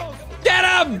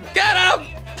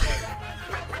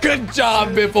 Good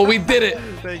job, Biffle. We did it.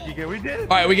 Thank you, we did it.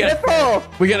 All right, we gotta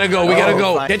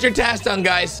go. Fine. Get your task done,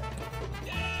 guys.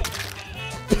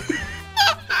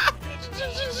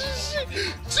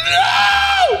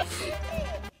 No!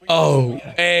 Oh,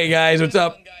 hey guys, what's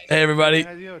up? Hey everybody.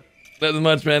 Nothing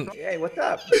much, man. Hey, what's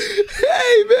up?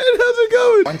 Hey man, how's it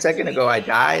going? 1 second ago I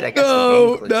died. I guess.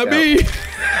 No, not me.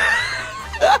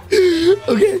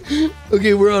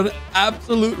 Okay, we're on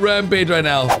absolute rampage right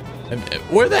now.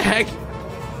 Where the heck?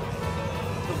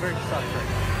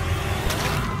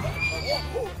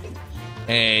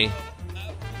 Hey.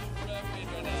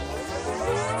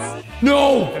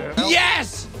 No!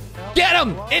 Yes! Get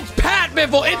him! It's Pat,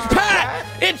 Biffle!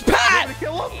 It's Pat!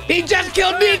 He just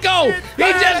killed Nico!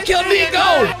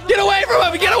 Get away from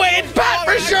him! Get away! It's Pat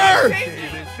for sure!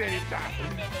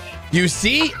 You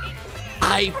see?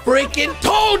 I freaking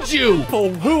told you!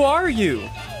 Who are you?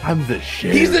 I'm the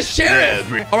sheriff. He's the sheriff!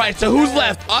 Alright, so who's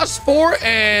left? Us four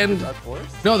and...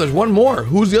 No, there's one more.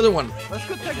 Who's the other one? Let's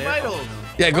go check vitals.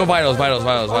 Yeah, go vitals.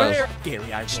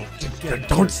 Gary, I will.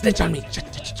 Don't snitch on me.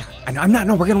 I'm not.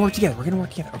 No, we're gonna work together.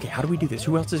 Okay, how do we do this?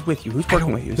 Who else is with you? Who's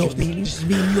working with you? Just me and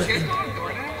you.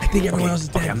 I think everyone else is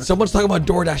dead. Someone's talking about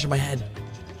DoorDash in my head.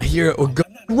 I hear it.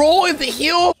 Roll is the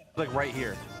heel. Like right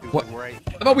here. What? How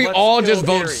about we all just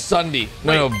vote Sunday?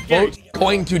 No, vote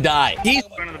going to die. He's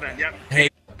Going to the vent. Yep. Hey.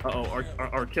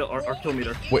 Our kill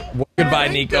meter. Goodbye,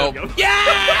 Nico.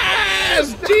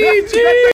 Yes! GG!